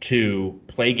place to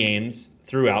play games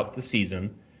throughout the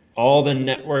season. All the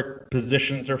network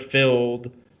positions are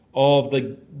filled. All of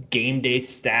the game day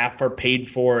staff are paid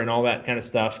for and all that kind of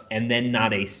stuff. And then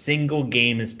not a single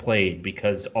game is played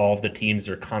because all of the teams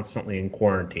are constantly in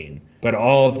quarantine. But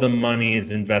all of the money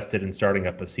is invested in starting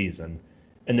up a season,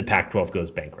 and the Pac-12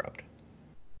 goes bankrupt.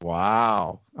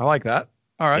 Wow. I like that.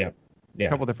 All right. Yeah. A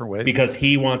couple different ways. Because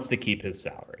he wants to keep his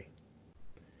salary.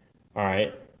 All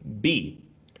right. B.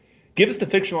 Give us the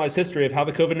fictionalized history of how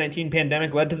the COVID-19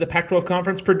 pandemic led to the Pac-12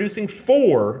 conference producing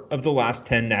 4 of the last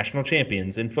 10 national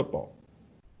champions in football.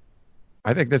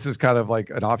 I think this is kind of like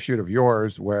an offshoot of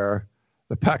yours, where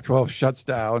the Pac-12 shuts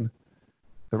down,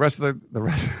 the rest of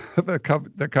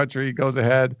the country goes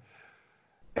ahead,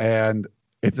 and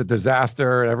it's a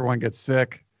disaster, and everyone gets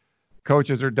sick.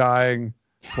 Coaches are dying,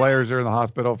 players are in the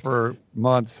hospital for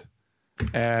months,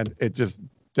 and it just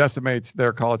decimates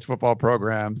their college football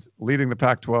programs, leading the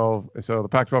Pac-12. So the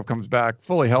Pac-12 comes back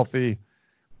fully healthy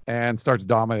and starts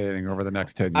dominating over the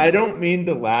next 10 years. I don't mean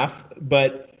to laugh,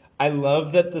 but I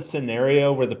love that the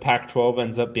scenario where the Pac-12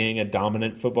 ends up being a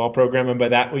dominant football program, and by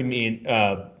that we mean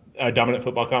a dominant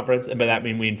football conference, and by that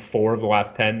we mean 4 of the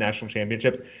last 10 national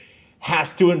championships,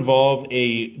 has to involve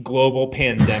a global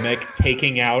pandemic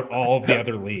taking out all of the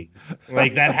other leagues.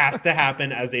 Like, that has to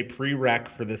happen as a prereq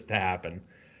for this to happen.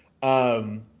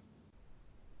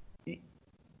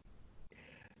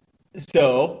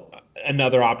 So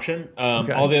another option,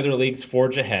 Okay. All the other leagues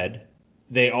forge ahead.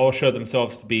 They all show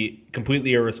themselves to be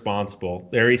completely irresponsible.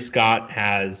 Larry Scott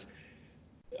has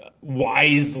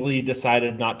wisely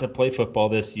decided not to play football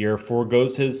this year,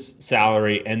 forgoes his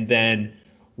salary, and then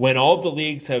when all the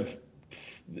leagues have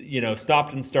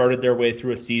stopped and started their way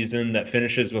through a season that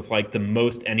finishes with like the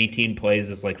most any team plays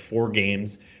is like 4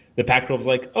 games, the Pac-12's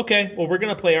like, okay, well, we're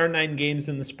going to play our 9 games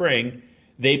in the spring.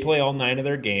 They play all 9 of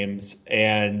their games,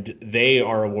 and they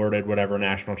are awarded whatever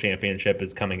national championship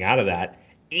is coming out of that.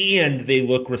 And they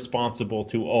look responsible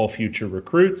to all future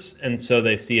recruits, and so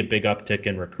they see a big uptick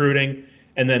in recruiting,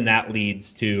 and then that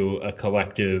leads to a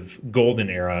collective golden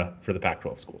era for the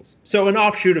Pac-12 schools. So an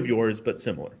offshoot of yours, but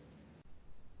similar.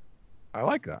 I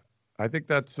like that. I think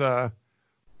that's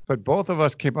but both of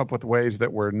us came up with ways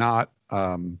that were not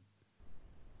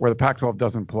where the Pac-12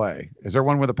 doesn't play. Is there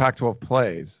one where the Pac-12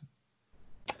 plays?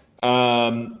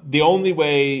 The only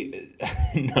way,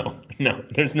 no,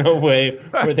 there's no way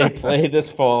where they play this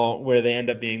fall where they end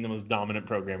up being the most dominant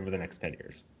program for the next 10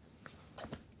 years.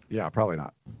 Yeah, probably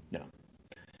not. No.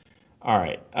 All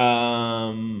right.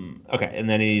 Okay. And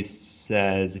then he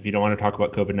says, if you don't want to talk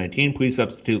about COVID-19, please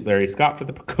substitute Larry Scott for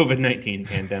the COVID-19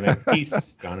 pandemic.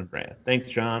 Peace, John and Brea. Thanks,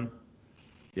 John.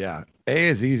 Yeah. A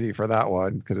is easy for that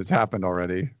one because it's happened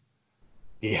already.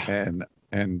 Yeah.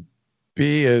 And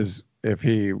B is if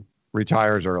he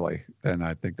retires early, then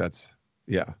I think that's,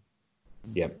 yeah.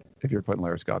 Yep. If you're putting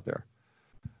Larry Scott there.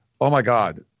 Oh my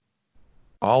God.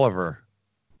 Oliver.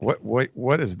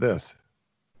 What is this?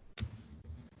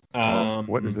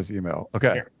 What is this email?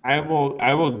 Okay. Here, I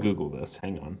will Google this.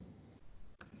 Hang on.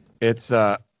 It's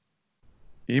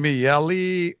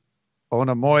Imiyeli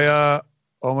Onamoya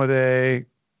Omode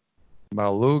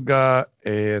Maluga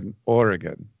in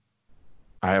Oregon.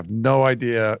 I have no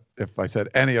idea if I said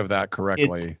any of that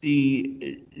correctly. It's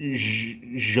the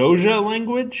Xhosa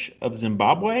language of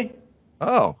Zimbabwe.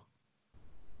 Oh.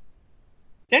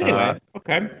 Anyway,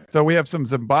 okay. So we have some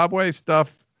Zimbabwe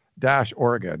stuff -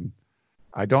 Oregon.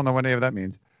 I don't know what any of that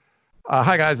means.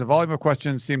 Hi, guys. The volume of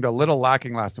questions seemed a little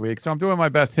lacking last week, so I'm doing my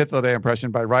best Hitler Day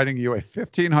impression by writing you a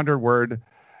 1,500-word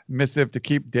missive to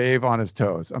keep Dave on his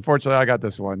toes. Unfortunately, I got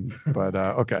this one, but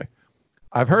okay.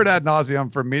 I've heard ad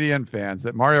nauseum from media and fans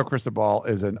that Mario Cristobal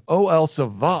is an OL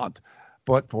savant,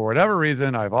 but for whatever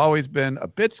reason, I've always been a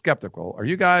bit skeptical. Are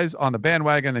you guys on the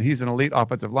bandwagon that he's an elite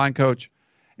offensive line coach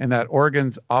and that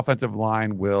Oregon's offensive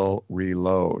line will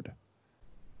reload?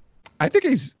 I think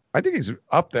he's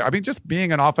up there. I mean, just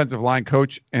being an offensive line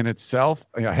coach in itself,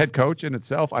 head coach in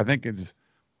itself, I think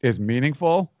is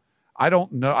meaningful. I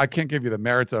don't know. I can't give you the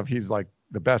merits of he's like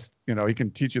the best, he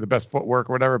can teach you the best footwork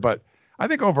or whatever, but I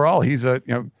think overall he's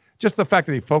just the fact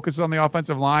that he focuses on the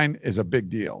offensive line is a big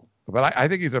deal. But I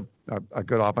think he's a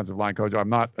good offensive line coach. I'm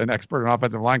not an expert in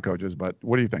offensive line coaches, but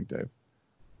what do you think, Dave?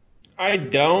 I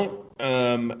don't.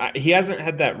 He hasn't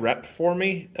had that rep for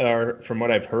me, or from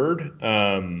what I've heard.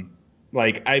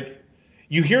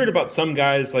 You hear it about some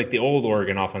guys like the old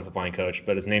Oregon offensive line coach,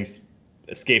 but his name's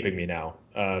escaping me now.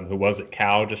 Who was at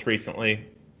Cal just recently?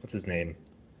 What's his name?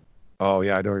 Oh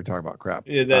yeah, I know what you're talking about. Crap.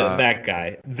 Yeah, that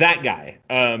guy.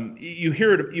 You've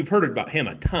heard about him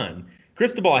a ton.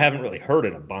 Cristobal, I haven't really heard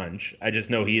it a bunch. I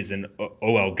just know he is an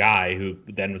OL guy who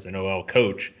then was an OL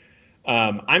coach.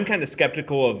 I'm kind of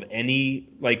skeptical of any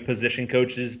position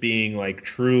coaches being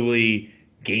truly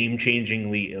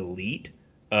game-changingly elite.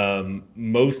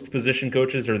 Most position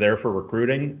coaches are there for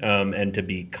recruiting and to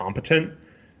be competent.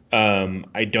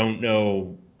 I don't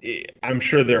know. I'm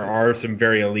sure there are some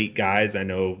very elite guys. I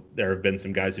know there have been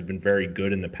some guys who've been very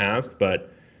good in the past,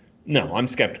 but no, I'm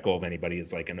skeptical of anybody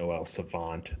as an OL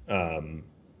savant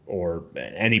or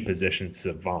any position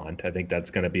savant. I think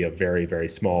that's going to be a very, very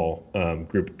small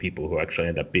group of people who actually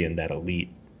end up being that elite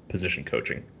position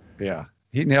coaching. Yeah,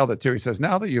 he nailed it too. He says,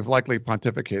 now that you've likely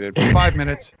pontificated for 5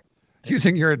 minutes,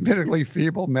 using your admittedly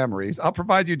feeble memories, I'll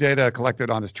provide you data collected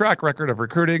on his track record of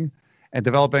recruiting and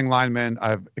developing linemen.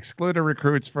 I've excluded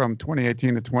recruits from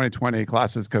 2018 to 2020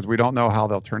 classes because we don't know how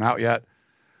they'll turn out yet,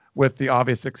 with the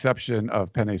obvious exception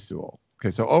of Penei Sewell.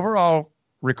 Okay, so overall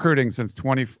recruiting since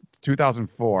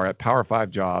 2004 at Power 5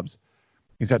 jobs,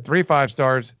 he's had 3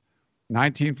 5-stars,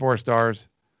 19 4-stars,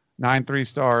 9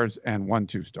 3-stars, and 1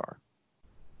 2-star.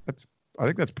 I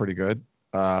think that's pretty good.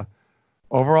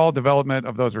 Overall development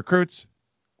of those recruits,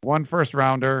 1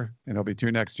 first-rounder, and he'll be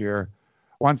 2 next year,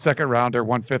 1 second-rounder,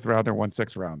 1 fifth-rounder, 1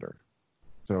 sixth-rounder.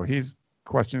 So he's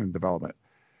questioning development.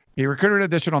 He recruited an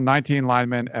additional 19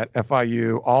 linemen at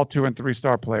FIU, all 2- and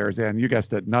 3-star players, and you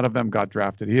guessed it, none of them got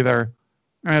drafted either.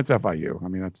 And it's FIU. I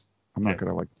mean, I'm not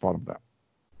going to fault him for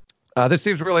that. This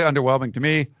seems really underwhelming to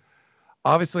me.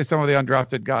 Obviously, some of the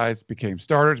undrafted guys became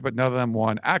starters, but none of them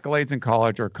won accolades in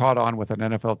college or caught on with an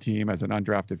NFL team as an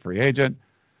undrafted free agent.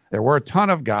 There were a ton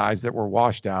of guys that were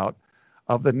washed out.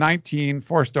 Of the 19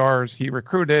 4-stars he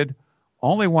recruited,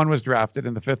 only 1 was drafted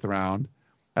in the 5th round.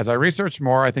 As I researched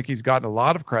more, I think he's gotten a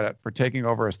lot of credit for taking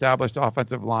over established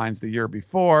offensive lines the year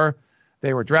before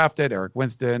they were drafted, Eric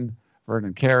Winston,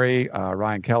 Vernon Carey,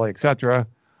 Ryan Kelly, etc.,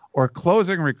 or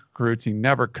closing recruits he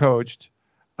never coached,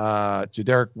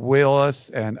 Jadarick Willis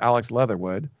and Alex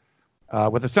Leatherwood.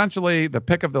 With essentially the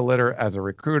pick of the litter as a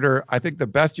recruiter, I think the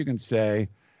best you can say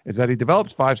is that he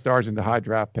developed 5-stars into high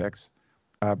draft picks.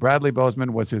 Bradley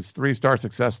Bozeman was his 3-star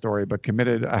success story, but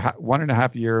committed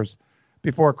 1.5 years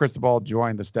before Cristobal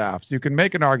joined the staff. So you can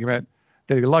make an argument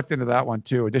that he lucked into that one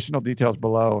too. Additional details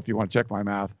below if you want to check my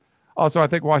math. Also, I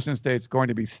think Washington State's going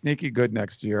to be sneaky good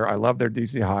next year. I love their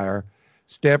DC hire.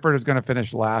 Stanford is going to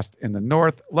finish last in the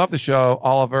North. Love the show.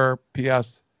 Oliver,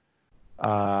 P.S.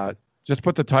 Just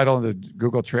put the title into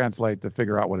Google Translate to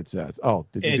figure out what it says. Oh,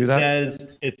 did you do that?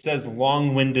 It says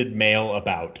long-winded mail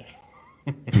about.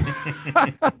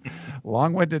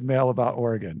 Long-winded mail about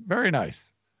Oregon. Very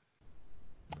nice.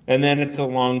 And then it's a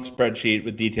long spreadsheet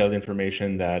with detailed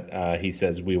information that he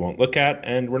says we won't look at,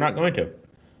 and we're not going to.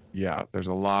 Yeah, there's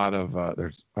a lot of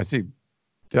I see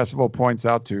decimal points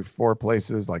out to 4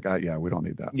 places. Like, we don't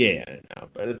need that. Yeah, no,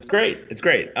 but it's great. It's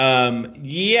great.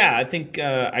 I think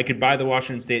I could buy the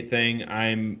Washington State thing.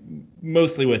 I'm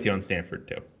mostly with you on Stanford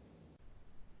too.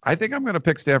 I think I'm going to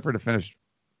pick Stanford to finish.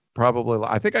 Probably,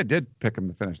 I think I did pick them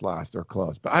to finish last or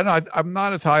close, but I don't know. I'm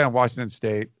not as high on Washington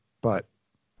State, but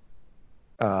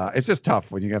it's just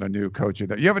tough when you get a new coach. You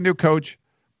have a new coach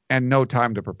and no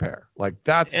time to prepare. Like,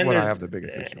 that's what I have the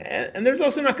biggest issue. And there's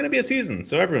also not going to be a season,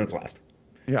 so everyone's last.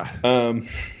 Yeah. All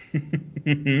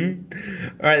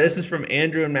right, this is from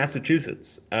Andrew in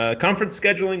Massachusetts. Conference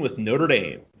scheduling with Notre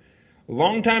Dame.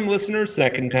 Longtime listener,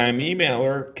 second-time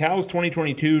emailer. Cal's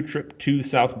 2022 trip to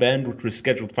South Bend, which was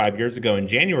scheduled 5 years ago in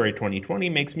January 2020,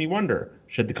 makes me wonder,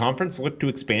 should the conference look to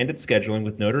expand its scheduling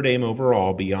with Notre Dame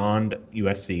overall beyond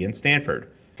USC and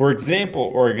Stanford? For example,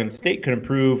 Oregon State could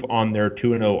improve on their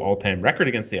 2-0 all-time record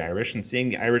against the Irish, and seeing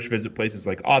the Irish visit places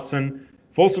like Autzen,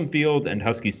 Folsom Field, and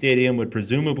Husky Stadium would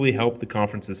presumably help the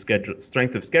conference's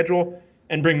strength of schedule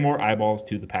and bring more eyeballs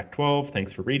to the Pac-12.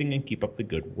 Thanks for reading and keep up the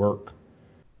good work.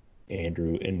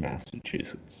 Andrew in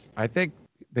Massachusetts. I think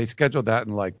they scheduled that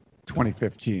in like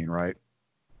 2015, right?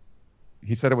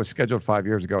 He said it was scheduled 5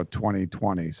 years ago,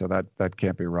 2020, so that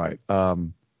can't be right.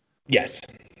 Yes.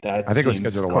 I think it was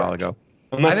scheduled a while ago.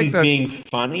 Unless he's being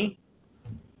funny.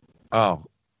 Oh,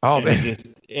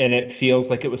 and it feels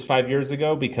like it was 5 years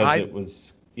ago because it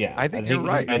was. Yeah, I think you're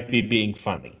right. He might be being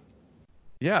funny.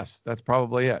 Yes, that's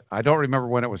probably it. I don't remember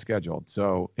when it was scheduled.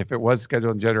 So if it was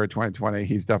scheduled in January 2020,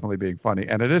 he's definitely being funny,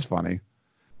 and it is funny.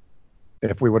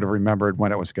 If we would have remembered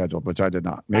when it was scheduled, which I did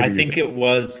not. Maybe I think it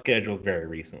was scheduled very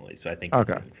recently, so I think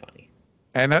it's being funny.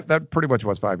 And that pretty much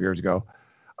was 5 years ago.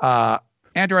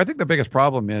 Andrew, I think the biggest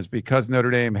problem is because Notre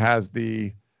Dame has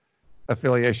the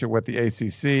affiliation with the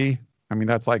ACC. I mean,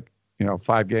 that's like,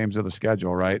 5 games of the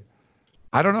schedule, right?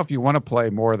 I don't know if you want to play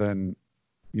more than,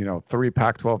 3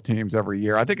 Pac-12 teams every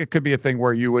year. I think it could be a thing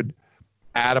where you would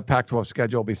add a Pac-12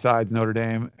 schedule besides Notre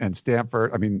Dame and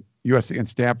Stanford. I mean, USC and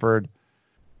Stanford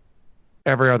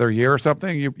every other year or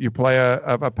something. You play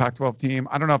a Pac-12 team.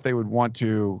 I don't know if they would want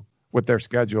to, with their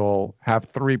schedule, have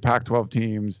 3 Pac-12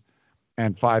 teams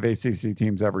and 5 ACC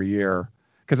teams every year,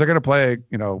 because they're going to play,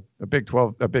 a Big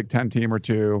 12, a Big 10 team or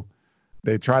 2.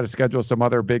 They try to schedule some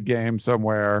other big game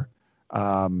somewhere.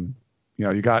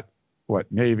 You got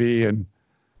Navy and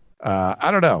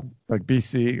I don't know, like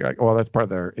BC. Well, that's part of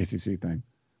their ACC thing.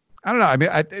 I don't know. I mean,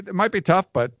 it might be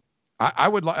tough, but I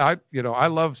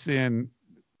love seeing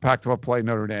Pac-12 play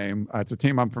Notre Dame. It's a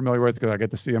team I'm familiar with because I get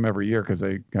to see them every year because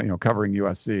they, covering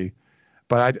USC.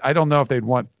 But I don't know if they'd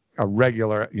want a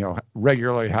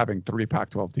regularly having 3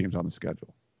 Pac-12 teams on the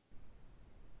schedule.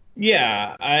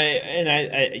 Yeah,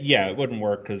 it wouldn't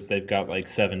work because they've got like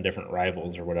 7 different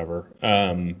rivals or whatever.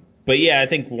 But yeah, I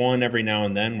think one every now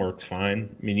and then works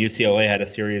fine. I mean, UCLA had a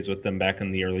series with them back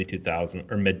in the early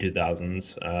 2000s or mid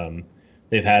 2000s.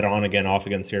 They've had on again, off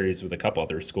again series with a couple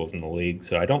other schools in the league.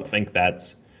 So I think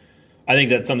that's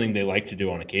something they like to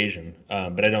do on occasion.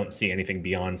 But I don't see anything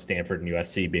beyond Stanford and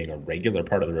USC being a regular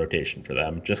part of the rotation for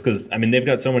them. Just because, I mean, they've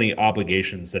got so many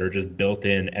obligations that are just built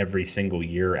in every single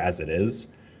year as it is.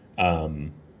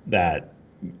 That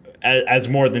as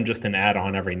more than just an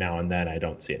add-on every now and then, I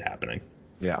don't see it happening.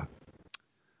 Yeah.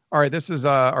 All right, this is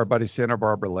our buddy Santa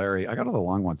Barbara Larry. I got all the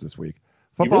long ones this week.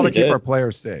 Football to keep our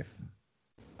players safe.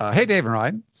 Hey, Dave and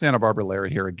Ryan. Santa Barbara Larry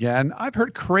here again. I've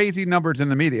heard crazy numbers in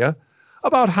the media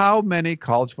about how many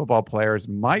college football players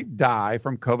might die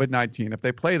from COVID-19 if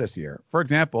they play this year. For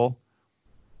example,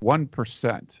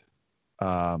 1%.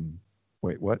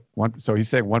 Wait, what? So he's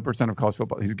saying 1% of college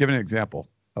football. He's giving an example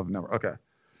of number. Okay.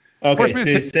 Okay, so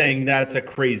he's saying that's a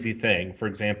crazy thing. For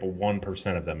example,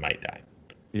 1% of them might die.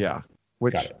 Yeah,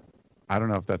 which I don't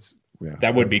know if that's. Yeah,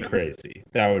 that would be crazy.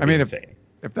 That would be insane.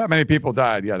 If that many people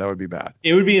died, yeah, that would be bad.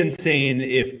 It would be insane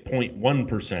if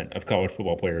 0.1% of college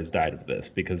football players died of this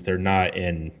because they're not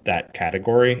in that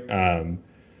category.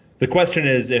 The question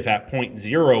is if at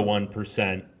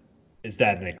 0.01%, is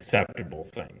that an acceptable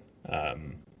thing?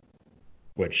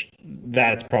 Which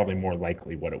that's probably more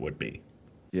likely what it would be.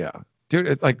 Yeah.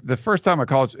 Dude, like the first time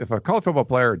if a college football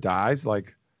player dies,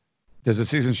 like, does the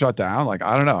season shut down? Like,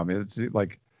 I don't know. I mean, it's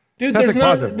like, dude, there's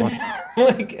no,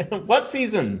 like, what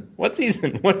season? What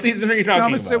season are you talking about?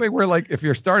 I'm assuming we're like, if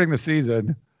you're starting the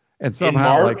season and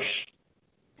somehow like,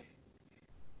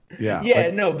 Yeah.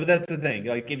 Yeah, no, but that's the thing.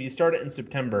 Like, if you start it in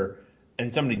September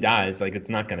and somebody dies, like, it's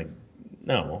not going to.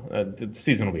 No, the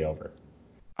season will be over.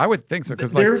 I would think so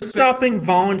because They're stopping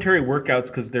voluntary workouts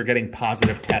because they're getting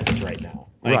positive tests right now.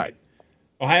 Like, right.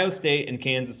 Ohio State and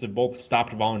Kansas have both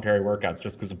stopped voluntary workouts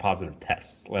just because of positive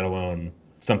tests, let alone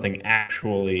something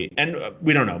actually. And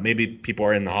we don't know. Maybe people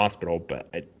are in the hospital,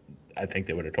 but I think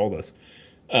they would have told us.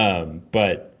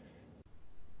 But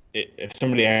if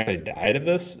somebody actually died of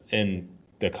this in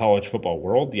the college football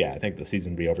world, yeah, I think the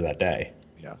season would be over that day.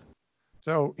 Yeah.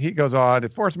 So he goes on,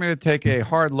 it forced me to take a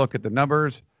hard look at the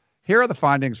numbers. Here are the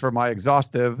findings from my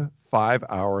exhaustive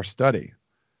 5-hour study.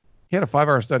 He had a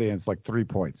 5-hour study and it's like 3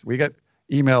 points. We get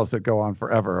emails that go on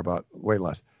forever about way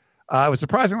less. It was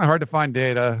surprisingly hard to find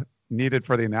data needed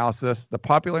for the analysis. The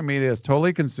popular media is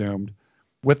totally consumed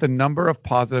with the number of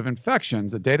positive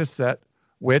infections, a data set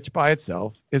which by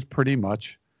itself is pretty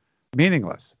much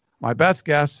meaningless. My best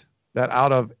guess that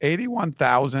out of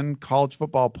 81,000 college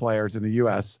football players in the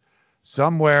U.S.,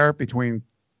 somewhere between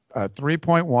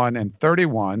 3.1 and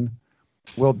 31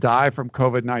 will die from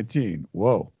COVID-19.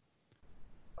 Whoa.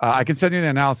 I can send you the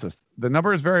analysis. The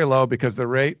number is very low because the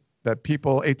rate that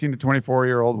people 18 to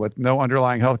 24-year-old with no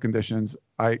underlying health conditions,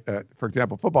 for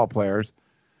example, football players,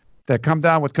 that come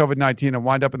down with COVID-19 and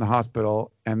wind up in the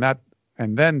hospital and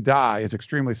then die is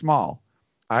extremely small.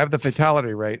 I have the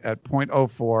fatality rate at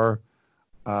 0.04 or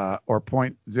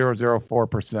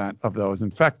 0.004% of those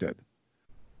infected.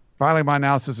 Finally, my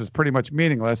analysis is pretty much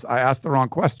meaningless. I asked the wrong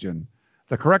question.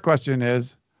 The correct question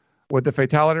is, would the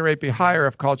fatality rate be higher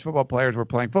if college football players were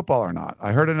playing football or not?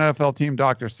 I heard an NFL team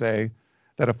doctor say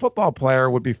that a football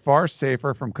player would be far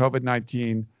safer from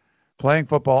COVID-19 playing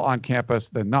football on campus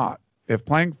than not. If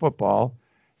playing football,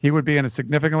 he would be in a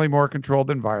significantly more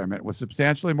controlled environment with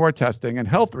substantially more testing and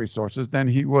health resources than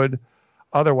he would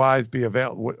otherwise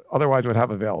would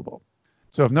have available.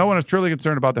 So if no one is truly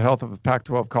concerned about the health of the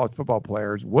Pac-12 college football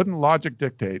players, wouldn't logic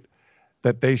dictate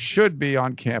that they should be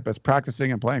on campus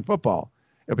practicing and playing football?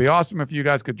 It'd be awesome if you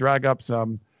guys could drag up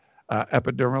some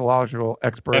epidemiological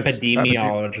experts.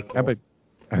 Epidemiological.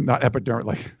 Not epidermal,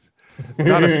 like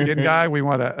not a skin guy. We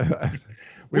want to.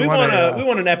 We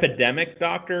want an epidemic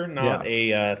doctor, not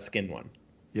a skin one.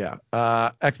 Yeah.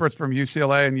 Experts from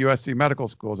UCLA and USC medical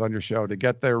schools on your show to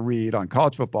get their read on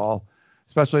college football,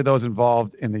 especially those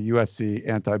involved in the USC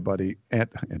antibody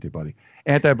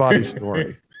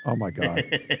story. Oh my God.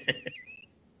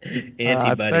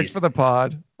 Thanks for the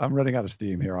pod. I'm running out of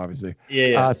steam here, obviously.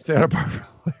 Yeah. Santa Barbara,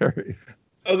 Larry.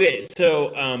 Okay,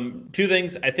 so 2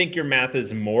 things. I think your math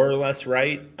is more or less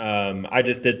right. I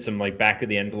just did some like back of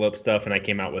the envelope stuff, and I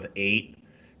came out with 8.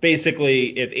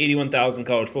 Basically, if 81,000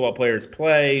 college football players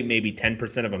play, maybe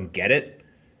 10% of them get it.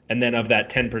 And then of that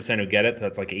 10% who get it,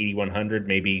 that's like 8,100,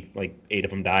 maybe like 8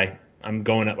 of them die. I'm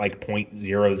going at like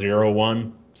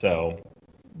 0.001. So,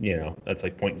 that's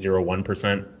like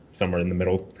 0.01%, somewhere in the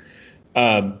middle.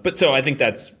 But so I think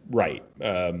that's right.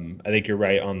 I think you're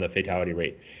right on the fatality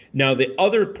rate. Now, the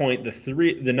other point,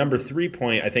 the number 3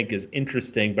 point, I think is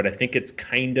interesting, but I think it's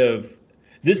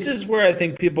this is where I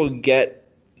think people get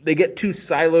too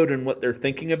siloed in what they're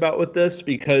thinking about with this,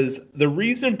 because the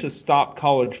reason to stop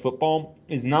college football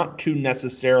is not to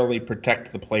necessarily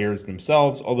protect the players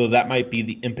themselves, although that might be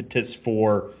the impetus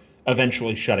for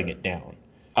eventually shutting it down.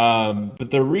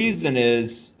 But the reason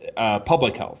is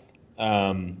public health.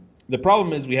 The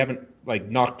problem is we haven't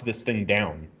knocked this thing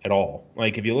down at all.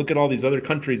 Like, if you look at all these other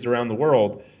countries around the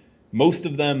world, most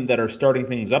of them that are starting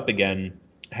things up again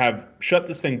have shut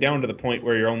this thing down to the point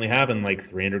where you're only having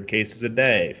 300 cases a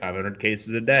day, 500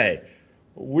 cases a day.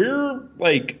 We're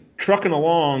trucking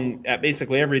along at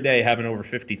basically every day having over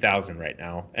 50,000 right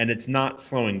now, and it's not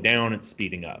slowing down, it's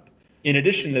speeding up. In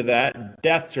addition to that,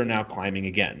 deaths are now climbing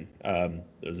again. There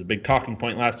was a big talking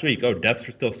point last week. Oh, deaths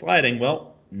are still sliding.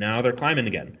 Well, now they're climbing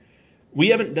again. We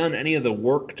haven't done any of the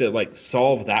work to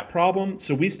solve that problem,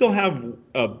 so we still have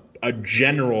a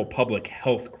general public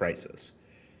health crisis.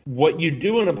 What you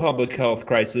do in a public health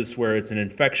crisis where it's an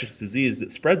infectious disease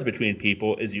that spreads between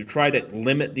people is you try to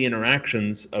limit the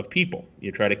interactions of people.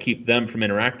 You try to keep them from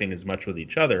interacting as much with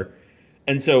each other.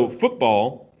 And so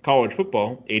football, college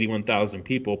football, 81,000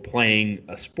 people playing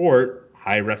a sport,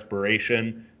 high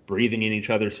respiration, breathing in each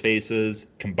other's faces,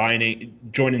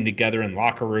 joining together in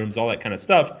locker rooms, all that kind of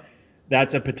stuff.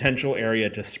 That's a potential area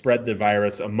to spread the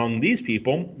virus among these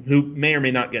people who may or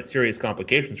may not get serious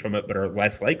complications from it, but are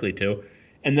less likely to.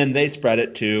 And then they spread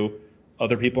it to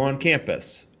other people on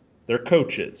campus, their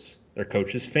coaches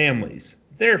families,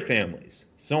 their families,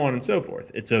 so on and so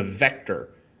forth. It's a vector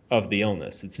of the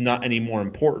illness. It's not any more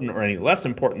important or any less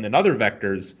important than other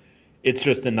vectors. It's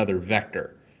just another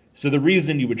vector. So the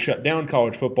reason you would shut down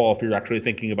college football if you're actually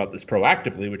thinking about this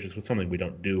proactively, which is something we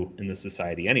don't do in this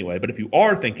society anyway, but if you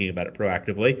are thinking about it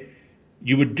proactively,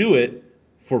 you would do it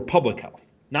for public health,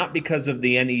 not because of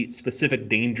any specific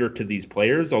danger to these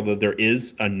players, although there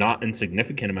is a not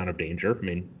insignificant amount of danger. I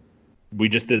mean, we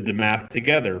just did the math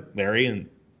together, Larry, and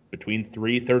between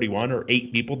 331 or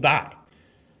 8 people die.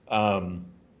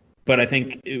 But I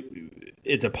think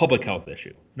it's a public health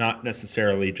issue, not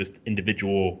necessarily just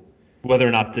individual, whether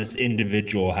or not this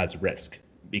individual has risk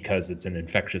because it's an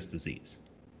infectious disease.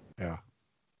 Yeah.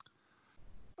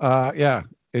 Yeah.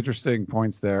 Interesting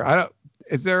points there.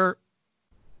 Is there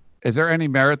any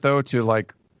merit though to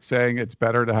like saying it's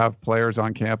better to have players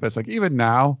on campus? Like even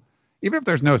now, even if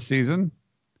there's no season,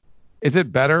 is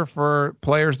it better for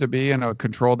players to be in a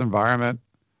controlled environment?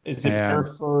 Is it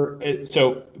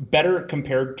better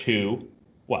compared to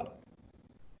what?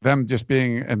 Them just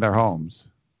being in their homes.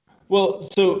 Well,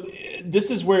 so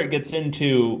this is where it gets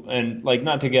into, and like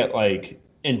not to get like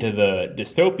into the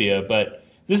dystopia, but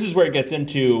this is where it gets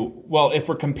into, well, if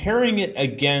we're comparing it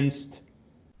against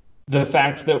the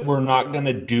fact that we're not going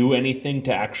to do anything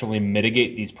to actually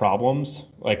mitigate these problems,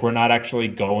 like we're not actually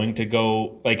going to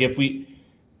go, like if we,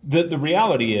 the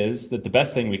reality is that the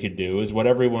best thing we could do is what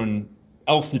everyone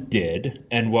else did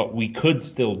and what we could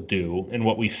still do and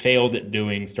what we failed at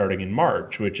doing starting in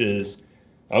March, which is,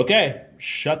 okay,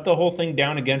 shut the whole thing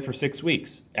down again for 6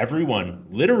 weeks. Everyone,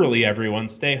 literally everyone,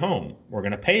 stay home. We're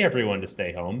going to pay everyone to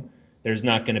stay home. There's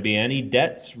not going to be any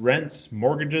debts, rents,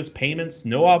 mortgages, payments,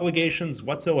 no obligations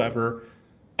whatsoever.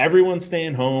 Everyone's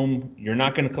staying home. You're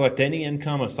not going to collect any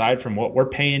income aside from what we're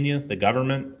paying you, the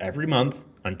government, every month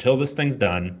until this thing's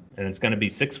done. And it's going to be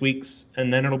 6 weeks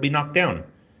and then it'll be knocked down.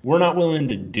 We're not willing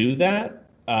to do that.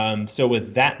 So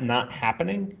with that not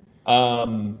happening,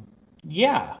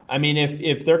 yeah, I mean,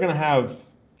 if they're going to have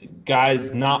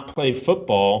guys not play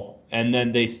football and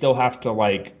then they still have to,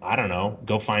 like, I don't know,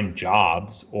 go find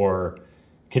jobs or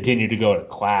continue to go to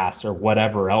class or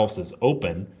whatever else is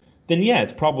open, then yeah,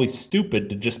 it's probably stupid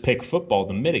to just pick football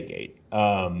to mitigate.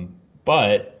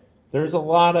 But there's a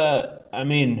lot of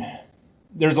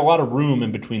room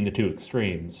in between the two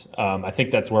extremes. I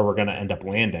think that's where we're going to end up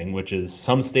landing, which is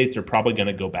some states are probably going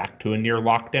to go back to a near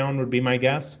lockdown would be my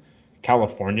guess.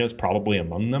 California is probably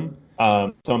among them.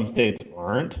 Some states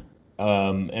aren't.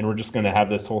 And we're just going to have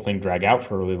this whole thing drag out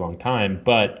for a really long time.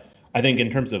 But I think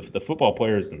in terms of the football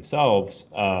players themselves,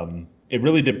 it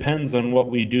really depends on what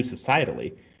we do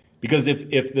societally. Because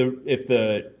if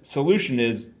the solution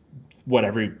is what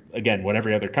every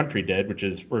other country did, which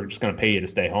is we're just going to pay you to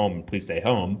stay home, please stay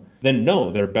home, then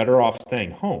no, they're better off staying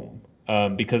home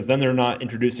because then they're not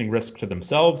introducing risk to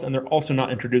themselves and they're also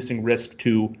not introducing risk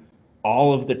to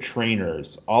all of the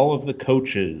trainers, all of the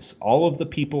coaches, all of the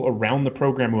people around the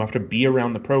program who have to be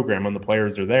around the program when the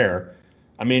players are there.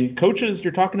 I mean, coaches,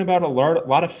 you're talking about a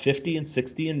lot of 50 and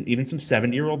 60 and even some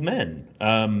 70-year-old men.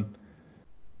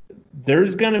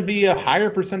 There's going to be a higher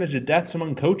percentage of deaths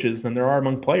among coaches than there are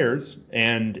among players.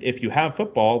 And if you have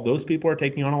football, those people are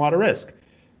taking on a lot of risk.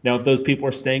 Now, if those people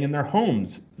are staying in their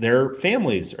homes, their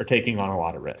families are taking on a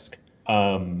lot of risk.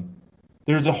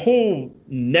 There's a whole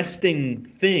nesting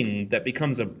thing that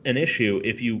becomes an issue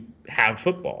if you have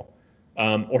football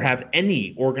or have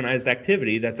any organized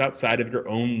activity that's outside of your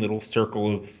own little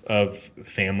circle of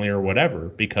family or whatever,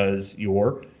 because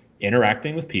you're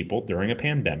interacting with people during a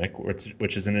pandemic,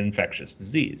 which is an infectious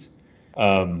disease.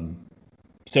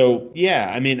 So,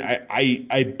 yeah, I mean,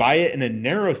 I buy it in a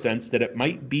narrow sense that it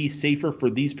might be safer for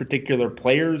these particular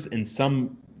players in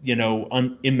some,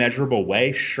 immeasurable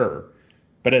way, sure.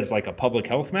 But as like a public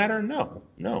health matter,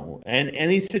 no. And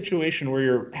any situation where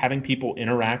you're having people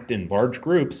interact in large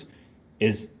groups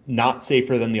is not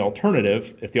safer than the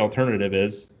alternative if the alternative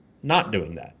is not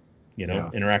doing that,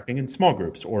 interacting in small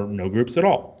groups or no groups at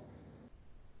all.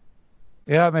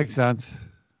 Yeah, it makes sense.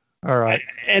 All right.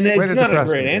 And it's not a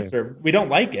great answer. We don't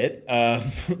like it.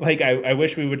 I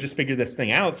wish we would just figure this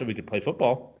thing out so we could play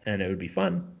football and it would be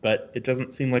fun, but it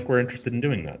doesn't seem like we're interested in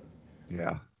doing that.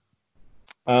 Yeah.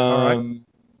 All right.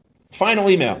 Final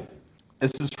email.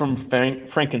 This is from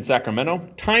Frank in Sacramento.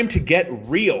 Time to get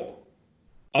real.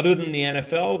 Other than the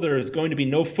NFL, there is going to be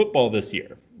no football this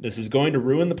year. This is going to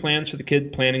ruin the plans for the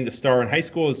kid planning to star in high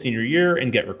school his senior year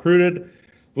and get recruited.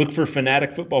 Look for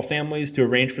fanatic football families to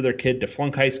arrange for their kid to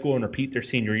flunk high school and repeat their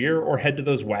senior year, or head to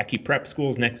those wacky prep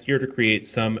schools next year to create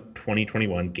some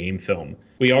 2021 game film.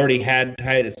 We already had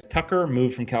Titus Tucker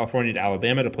move from California to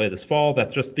Alabama to play this fall.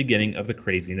 That's just the beginning of the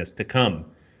craziness to come.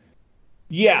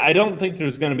 Yeah, I don't think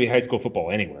there's going to be high school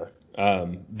football anywhere.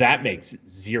 That makes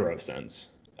zero sense.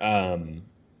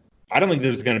 I don't think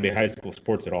there's going to be high school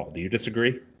sports at all. Do you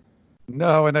disagree?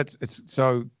 No, and it's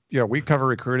so, we cover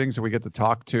recruiting, so we get to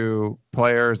talk to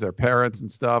players, their parents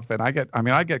and stuff. And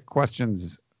I get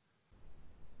questions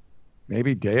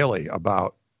maybe daily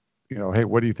about, hey,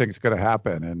 what do you think is going to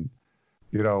happen? And,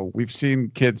 we've seen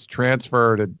kids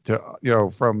transfer to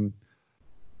from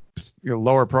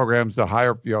lower programs to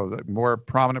higher, the more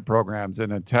prominent programs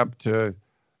in an attempt to,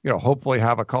 hopefully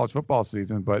have a college football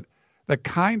season. But the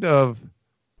kind of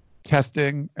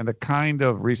testing and the kind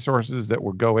of resources that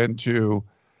would go into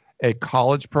a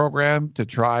college program to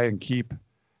try and keep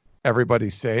everybody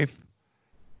safe,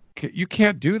 you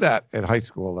can't do that at high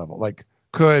school level. Like,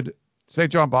 could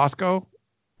St. John Bosco?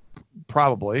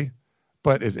 Probably.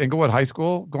 But is Inglewood High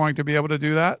School going to be able to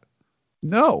do that?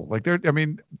 No. Like,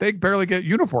 they barely get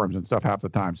uniforms and stuff half the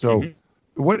time. So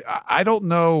I don't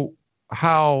know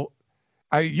how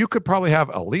you could probably have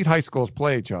elite high schools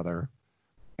play each other,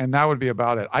 and that would be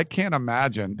about it. I can't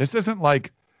imagine. This isn't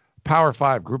like Power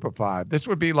 5, Group of 5. This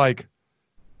would be like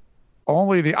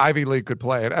only the Ivy League could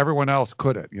play and everyone else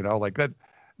couldn't, like that.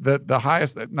 The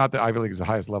highest, not the Ivy League is the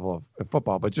highest level of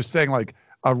football, but just saying like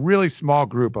a really small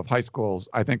group of high schools,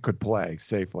 I think, could play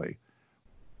safely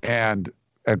and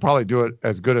probably do it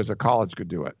as good as a college could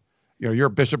do it. You're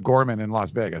Bishop Gorman in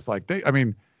Las Vegas. Like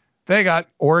they got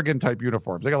Oregon type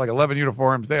uniforms. They got like 11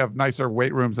 uniforms. They have nicer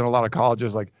weight rooms than a lot of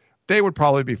colleges. Like, they would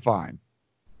probably be fine.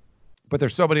 But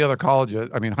there's so many other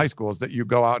high schools that you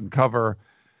go out and cover.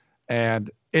 And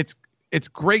it's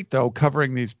great though,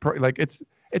 covering these,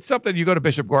 it's something. You go to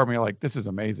Bishop Gorman, you're like, this is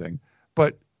amazing.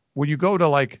 But when you go to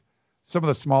like some of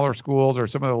the smaller schools or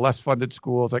some of the less funded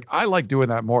schools, like, I like doing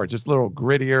that more. It's just a little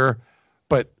grittier,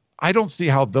 but I don't see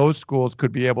how those schools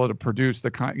could be able to produce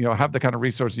the kind, have the kind of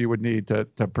resources you would need to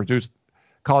produce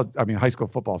high school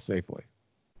football safely.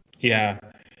 Yeah.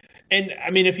 And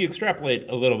if you extrapolate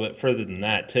a little bit further than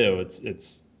that too,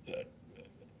 it's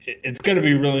going to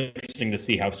be really interesting to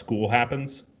see how school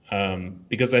happens,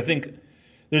 because I think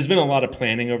there's been a lot of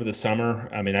planning over the summer.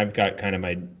 I've got kind of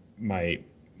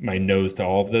my nose to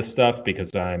all of this stuff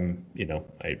because I'm,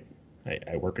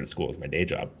 I work at a school as my day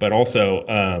job, but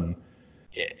also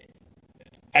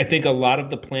I think a lot of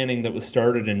the planning that was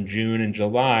started in June and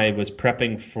July was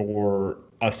prepping for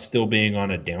us still being on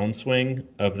a downswing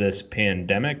of this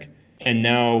pandemic. And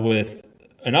now with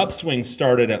an upswing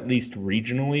started at least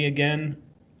regionally again,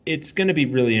 it's going to be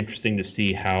really interesting to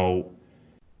see how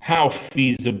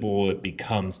feasible it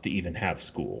becomes to even have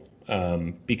school.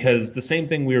 Because the same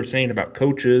thing we were saying about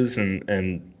coaches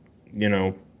and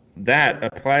that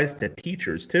applies to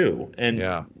teachers too.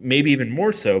 And maybe even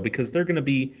more so because they're going to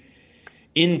be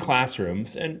in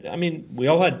classrooms. And we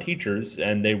all had teachers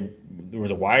and there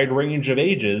was a wide range of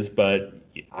ages, but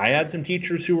I had some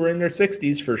teachers who were in their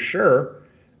 60s for sure.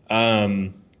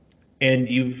 And they're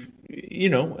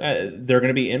going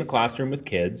to be in a classroom with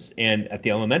kids. And at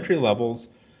the elementary levels,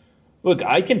 look,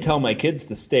 I can tell my kids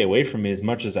to stay away from me as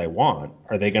much as I want.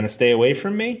 Are they going to stay away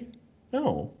from me?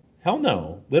 No. Hell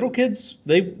no. Little kids,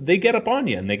 they get up on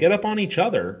you and they get up on each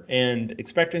other, and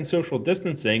expecting social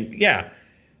distancing. Yeah.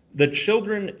 The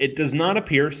children, it does not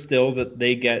appear still that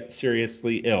they get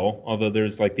seriously ill, although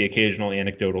there's like the occasional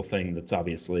anecdotal thing that's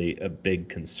obviously a big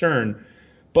concern,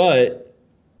 but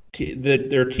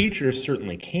their teachers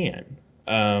certainly can.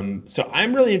 So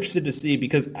I'm really interested to see,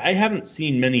 because I haven't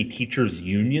seen many teachers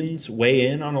unions weigh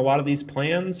in on a lot of these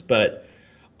plans, but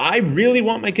I really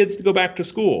want my kids to go back to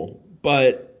school,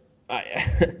 but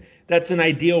that's an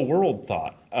ideal world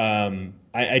thought.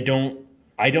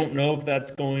 I don't know if that's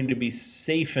going to be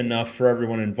safe enough for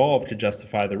everyone involved to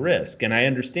justify the risk. And I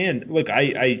understand, look,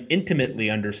 I intimately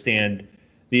understand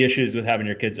the issues with having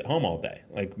your kids at home all day.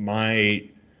 Like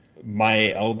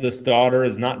my eldest daughter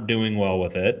is not doing well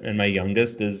with it, and my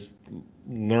youngest is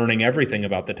learning everything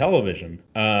about the television.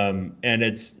 And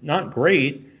it's not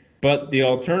great, but the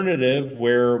alternative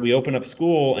where we open up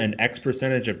school and X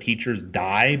percentage of teachers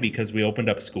die because we opened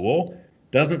up school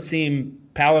doesn't seem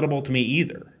palatable to me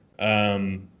either.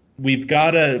 We've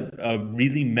got a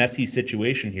really messy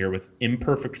situation here with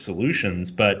imperfect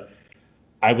solutions, but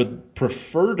I would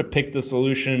prefer to pick the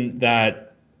solution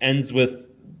that ends with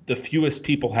the fewest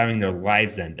people having their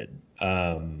lives ended.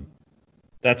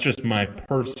 That's just my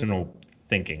personal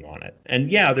thinking on it.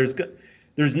 And yeah,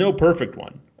 there's no perfect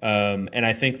one. And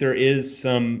I think there is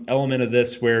some element of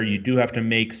this where you do have to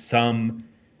make some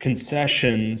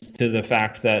concessions to the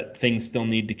fact that things still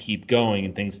need to keep going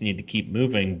and things need to keep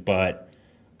moving. But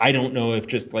I don't know if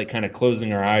just like kind of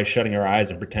closing our eyes, shutting our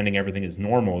eyes and pretending everything is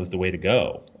normal is the way to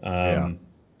go. And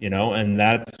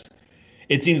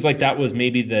it seems like that was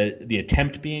maybe the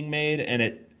attempt being made.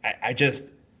 And I just,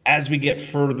 as we get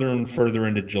further and further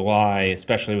into July,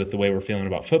 especially with the way we're feeling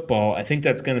about football, I think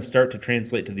that's going to start to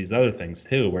translate to these other things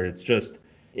too, where it's just,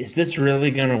 is this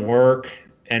really going to work?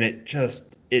 And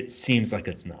it seems like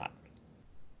it's not.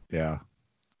 Yeah.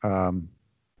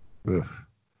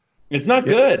 It's not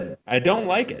good. I don't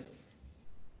like it.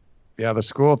 Yeah, the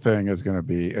school thing is going to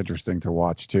be interesting to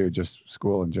watch too, just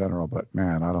school in general. But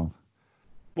man, I don't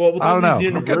know. I'm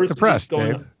getting depressed,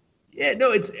 Dave. Yeah,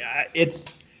 no, it's,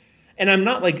 and I'm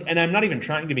not even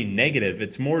trying to be negative.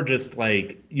 It's more just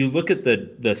like you look at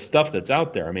the stuff that's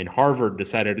out there. I mean, Harvard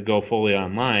decided to go fully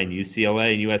online.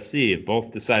 UCLA and USC have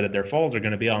both decided their falls are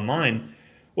going to be online.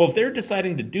 Well, if they're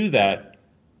deciding to do that,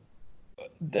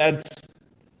 that's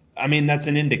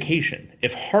an indication.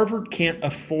 If Harvard can't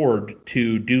afford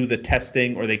to do the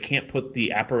testing or they can't put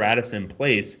the apparatus in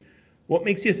place, what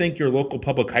makes you think your local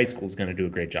public high school is going to do a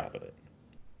great job of it?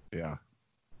 Yeah,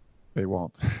 they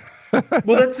won't.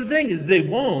 Well, that's the thing, is they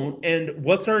won't. And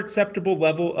what's our acceptable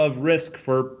level of risk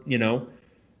for,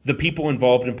 the people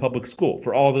involved in public school,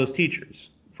 for all those teachers,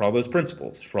 for all those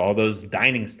principals, for all those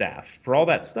dining staff, for all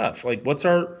that stuff? Like, what's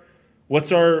our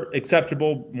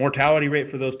acceptable mortality rate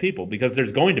for those people? Because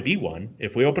there's going to be one.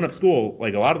 If we open up school,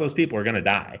 like, a lot of those people are going to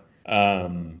die.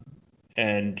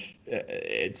 And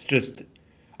it's just,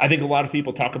 I think a lot of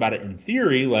people talk about it in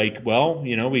theory, like, well,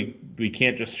 we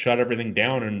can't just shut everything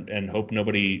down and hope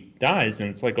nobody dies. And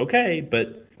it's like, okay,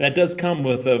 but that does come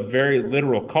with a very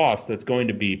literal cost that's going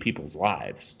to be people's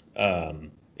lives.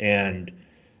 And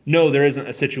no, there isn't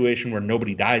a situation where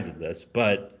nobody dies of this,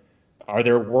 but are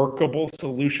there workable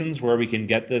solutions where we can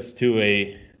get this to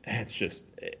it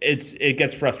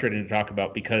gets frustrating to talk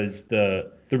about, because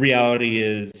the reality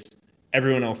is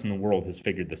everyone else in the world has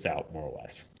figured this out more or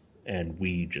less, and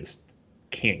we just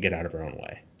can't get out of our own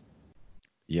way.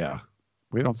 Yeah.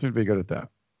 We don't seem to be good at that.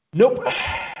 Nope.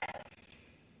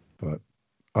 But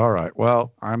all right.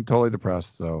 Well, I'm totally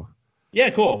depressed, so. Yeah,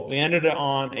 cool. We ended it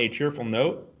on a cheerful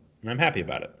note, and I'm happy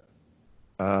about it.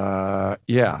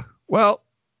 Yeah. Well,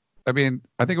 I think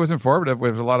it was informative.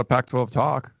 There was a lot of Pac-12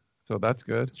 talk, so that's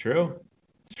good. It's true.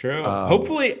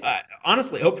 Hopefully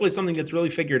something gets really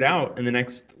figured out in the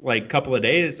next couple of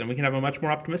days, and we can have a much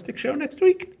more optimistic show next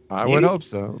week. I would hope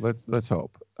so. Let's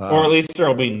hope. Or at least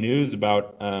there'll be news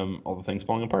about all the things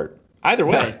falling apart. Either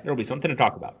way, there'll be something to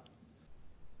talk about.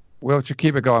 We'll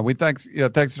keep it going. Thanks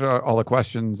for all the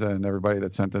questions and everybody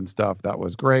that sent in stuff. That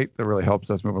was great. That really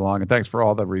helps us move along. And thanks for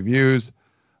all the reviews.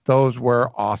 Those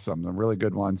were awesome. They're really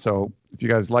good ones. So if you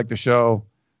guys like the show,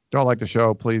 don't like the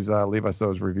show, please leave us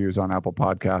those reviews on Apple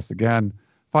Podcasts. Again,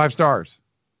 5 stars.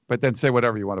 But then say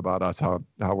whatever you want about us, how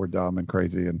we're dumb and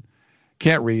crazy and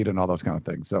can't read and all those kind of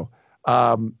things. So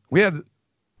we had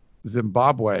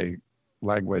Zimbabwe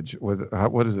language.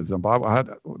 What is it? Zimbabwe?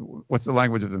 What's the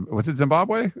language of was it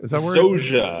Zimbabwe? Is that word?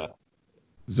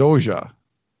 Zoja.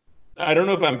 I don't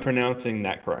know if I'm pronouncing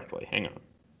that correctly. Hang on.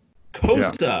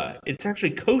 Xhosa. Yeah. It's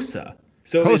actually Xhosa.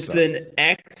 So Xhosa. It's an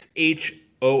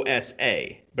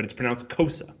Xhosa, but it's pronounced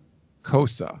Xhosa.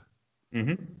 Xhosa.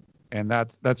 Mm-hmm. And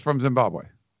that's from Zimbabwe.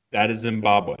 That is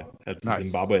Zimbabwe. That's nice. The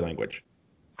Zimbabwe language.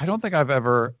 I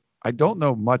don't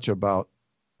know much about,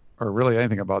 or really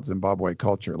anything about Zimbabwe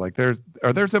culture. Like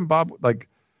are there Zimbabwe,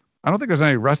 I don't think there's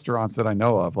any restaurants that I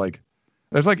know of. Like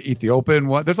there's Ethiopian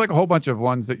one. There's a whole bunch of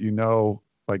ones that in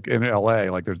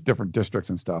LA, there's different districts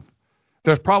and stuff.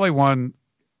 There's probably one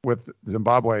with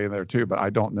Zimbabwe in there too, but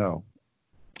I don't know.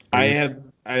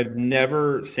 I've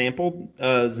never sampled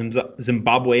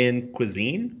Zimbabwean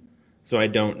cuisine, so I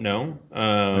don't know.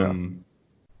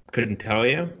 Couldn't tell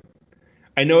you.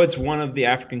 I know it's one of the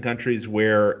African countries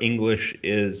where English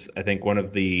is, I think, one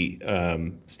of the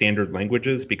standard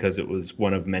languages, because it was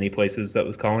one of many places that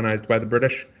was colonized by the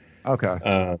British. Okay.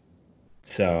 And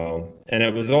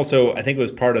it was also, I think it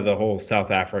was part of the whole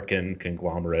South African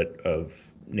conglomerate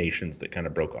of nations that kind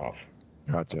of broke off.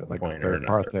 Gotcha. Like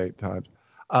apartheid times.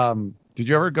 Did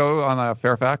you ever go on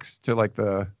Fairfax to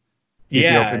the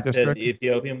Ethiopian district?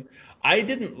 Ethiopian. I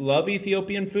didn't love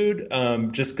Ethiopian food,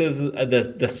 just because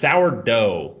the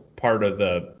sourdough part of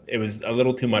it was a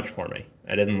little too much for me.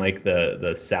 I didn't like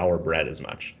the sour bread as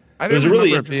much. It was a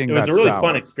really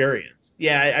fun experience.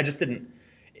 Yeah, I just didn't.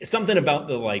 Something about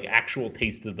the actual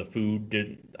taste of the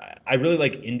food. I really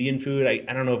like Indian food. I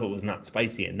don't know if it was not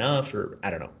spicy enough, or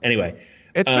I don't know. Anyway,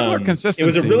 it's similar consistency. It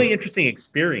was a really interesting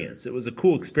experience. It was a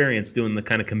cool experience doing the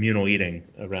kind of communal eating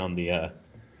around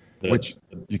which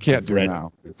you can't do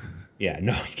now. Yeah,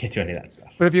 no, you can't do any of that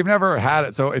stuff. But if you've never had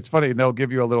it, so it's funny, they'll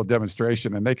give you a little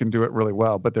demonstration and they can do it really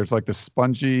well. But there's the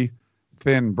spongy,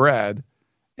 thin bread,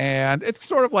 and it's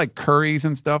sort of like curries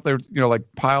and stuff. There's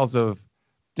piles of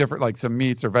different some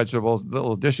meats or vegetables,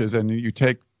 little dishes, and you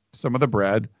take some of the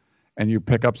bread and you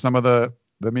pick up some of the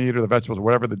meat or the vegetables or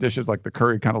whatever the dish is, like the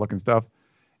curry kind of looking stuff,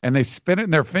 and they spin it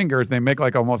in their fingers. They make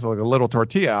like almost like a little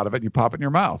tortilla out of it. And you pop it in your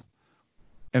mouth.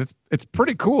 And it's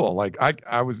pretty cool. Like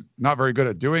I was not very good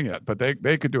at doing it, but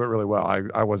they could do it really well.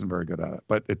 I wasn't very good at it,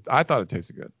 but I thought it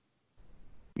tasted good.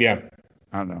 Yeah.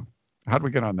 I don't know. How'd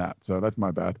we get on that? So that's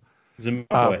my bad.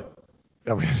 Zimbabwe.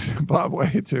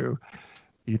 Zimbabwe to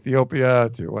Ethiopia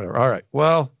to whatever. All right.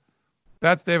 Well,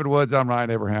 that's David Woods. I'm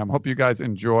Ryan Abraham. Hope you guys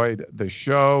enjoyed the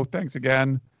show. Thanks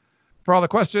again for all the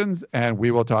questions, and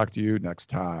we will talk to you next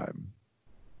time.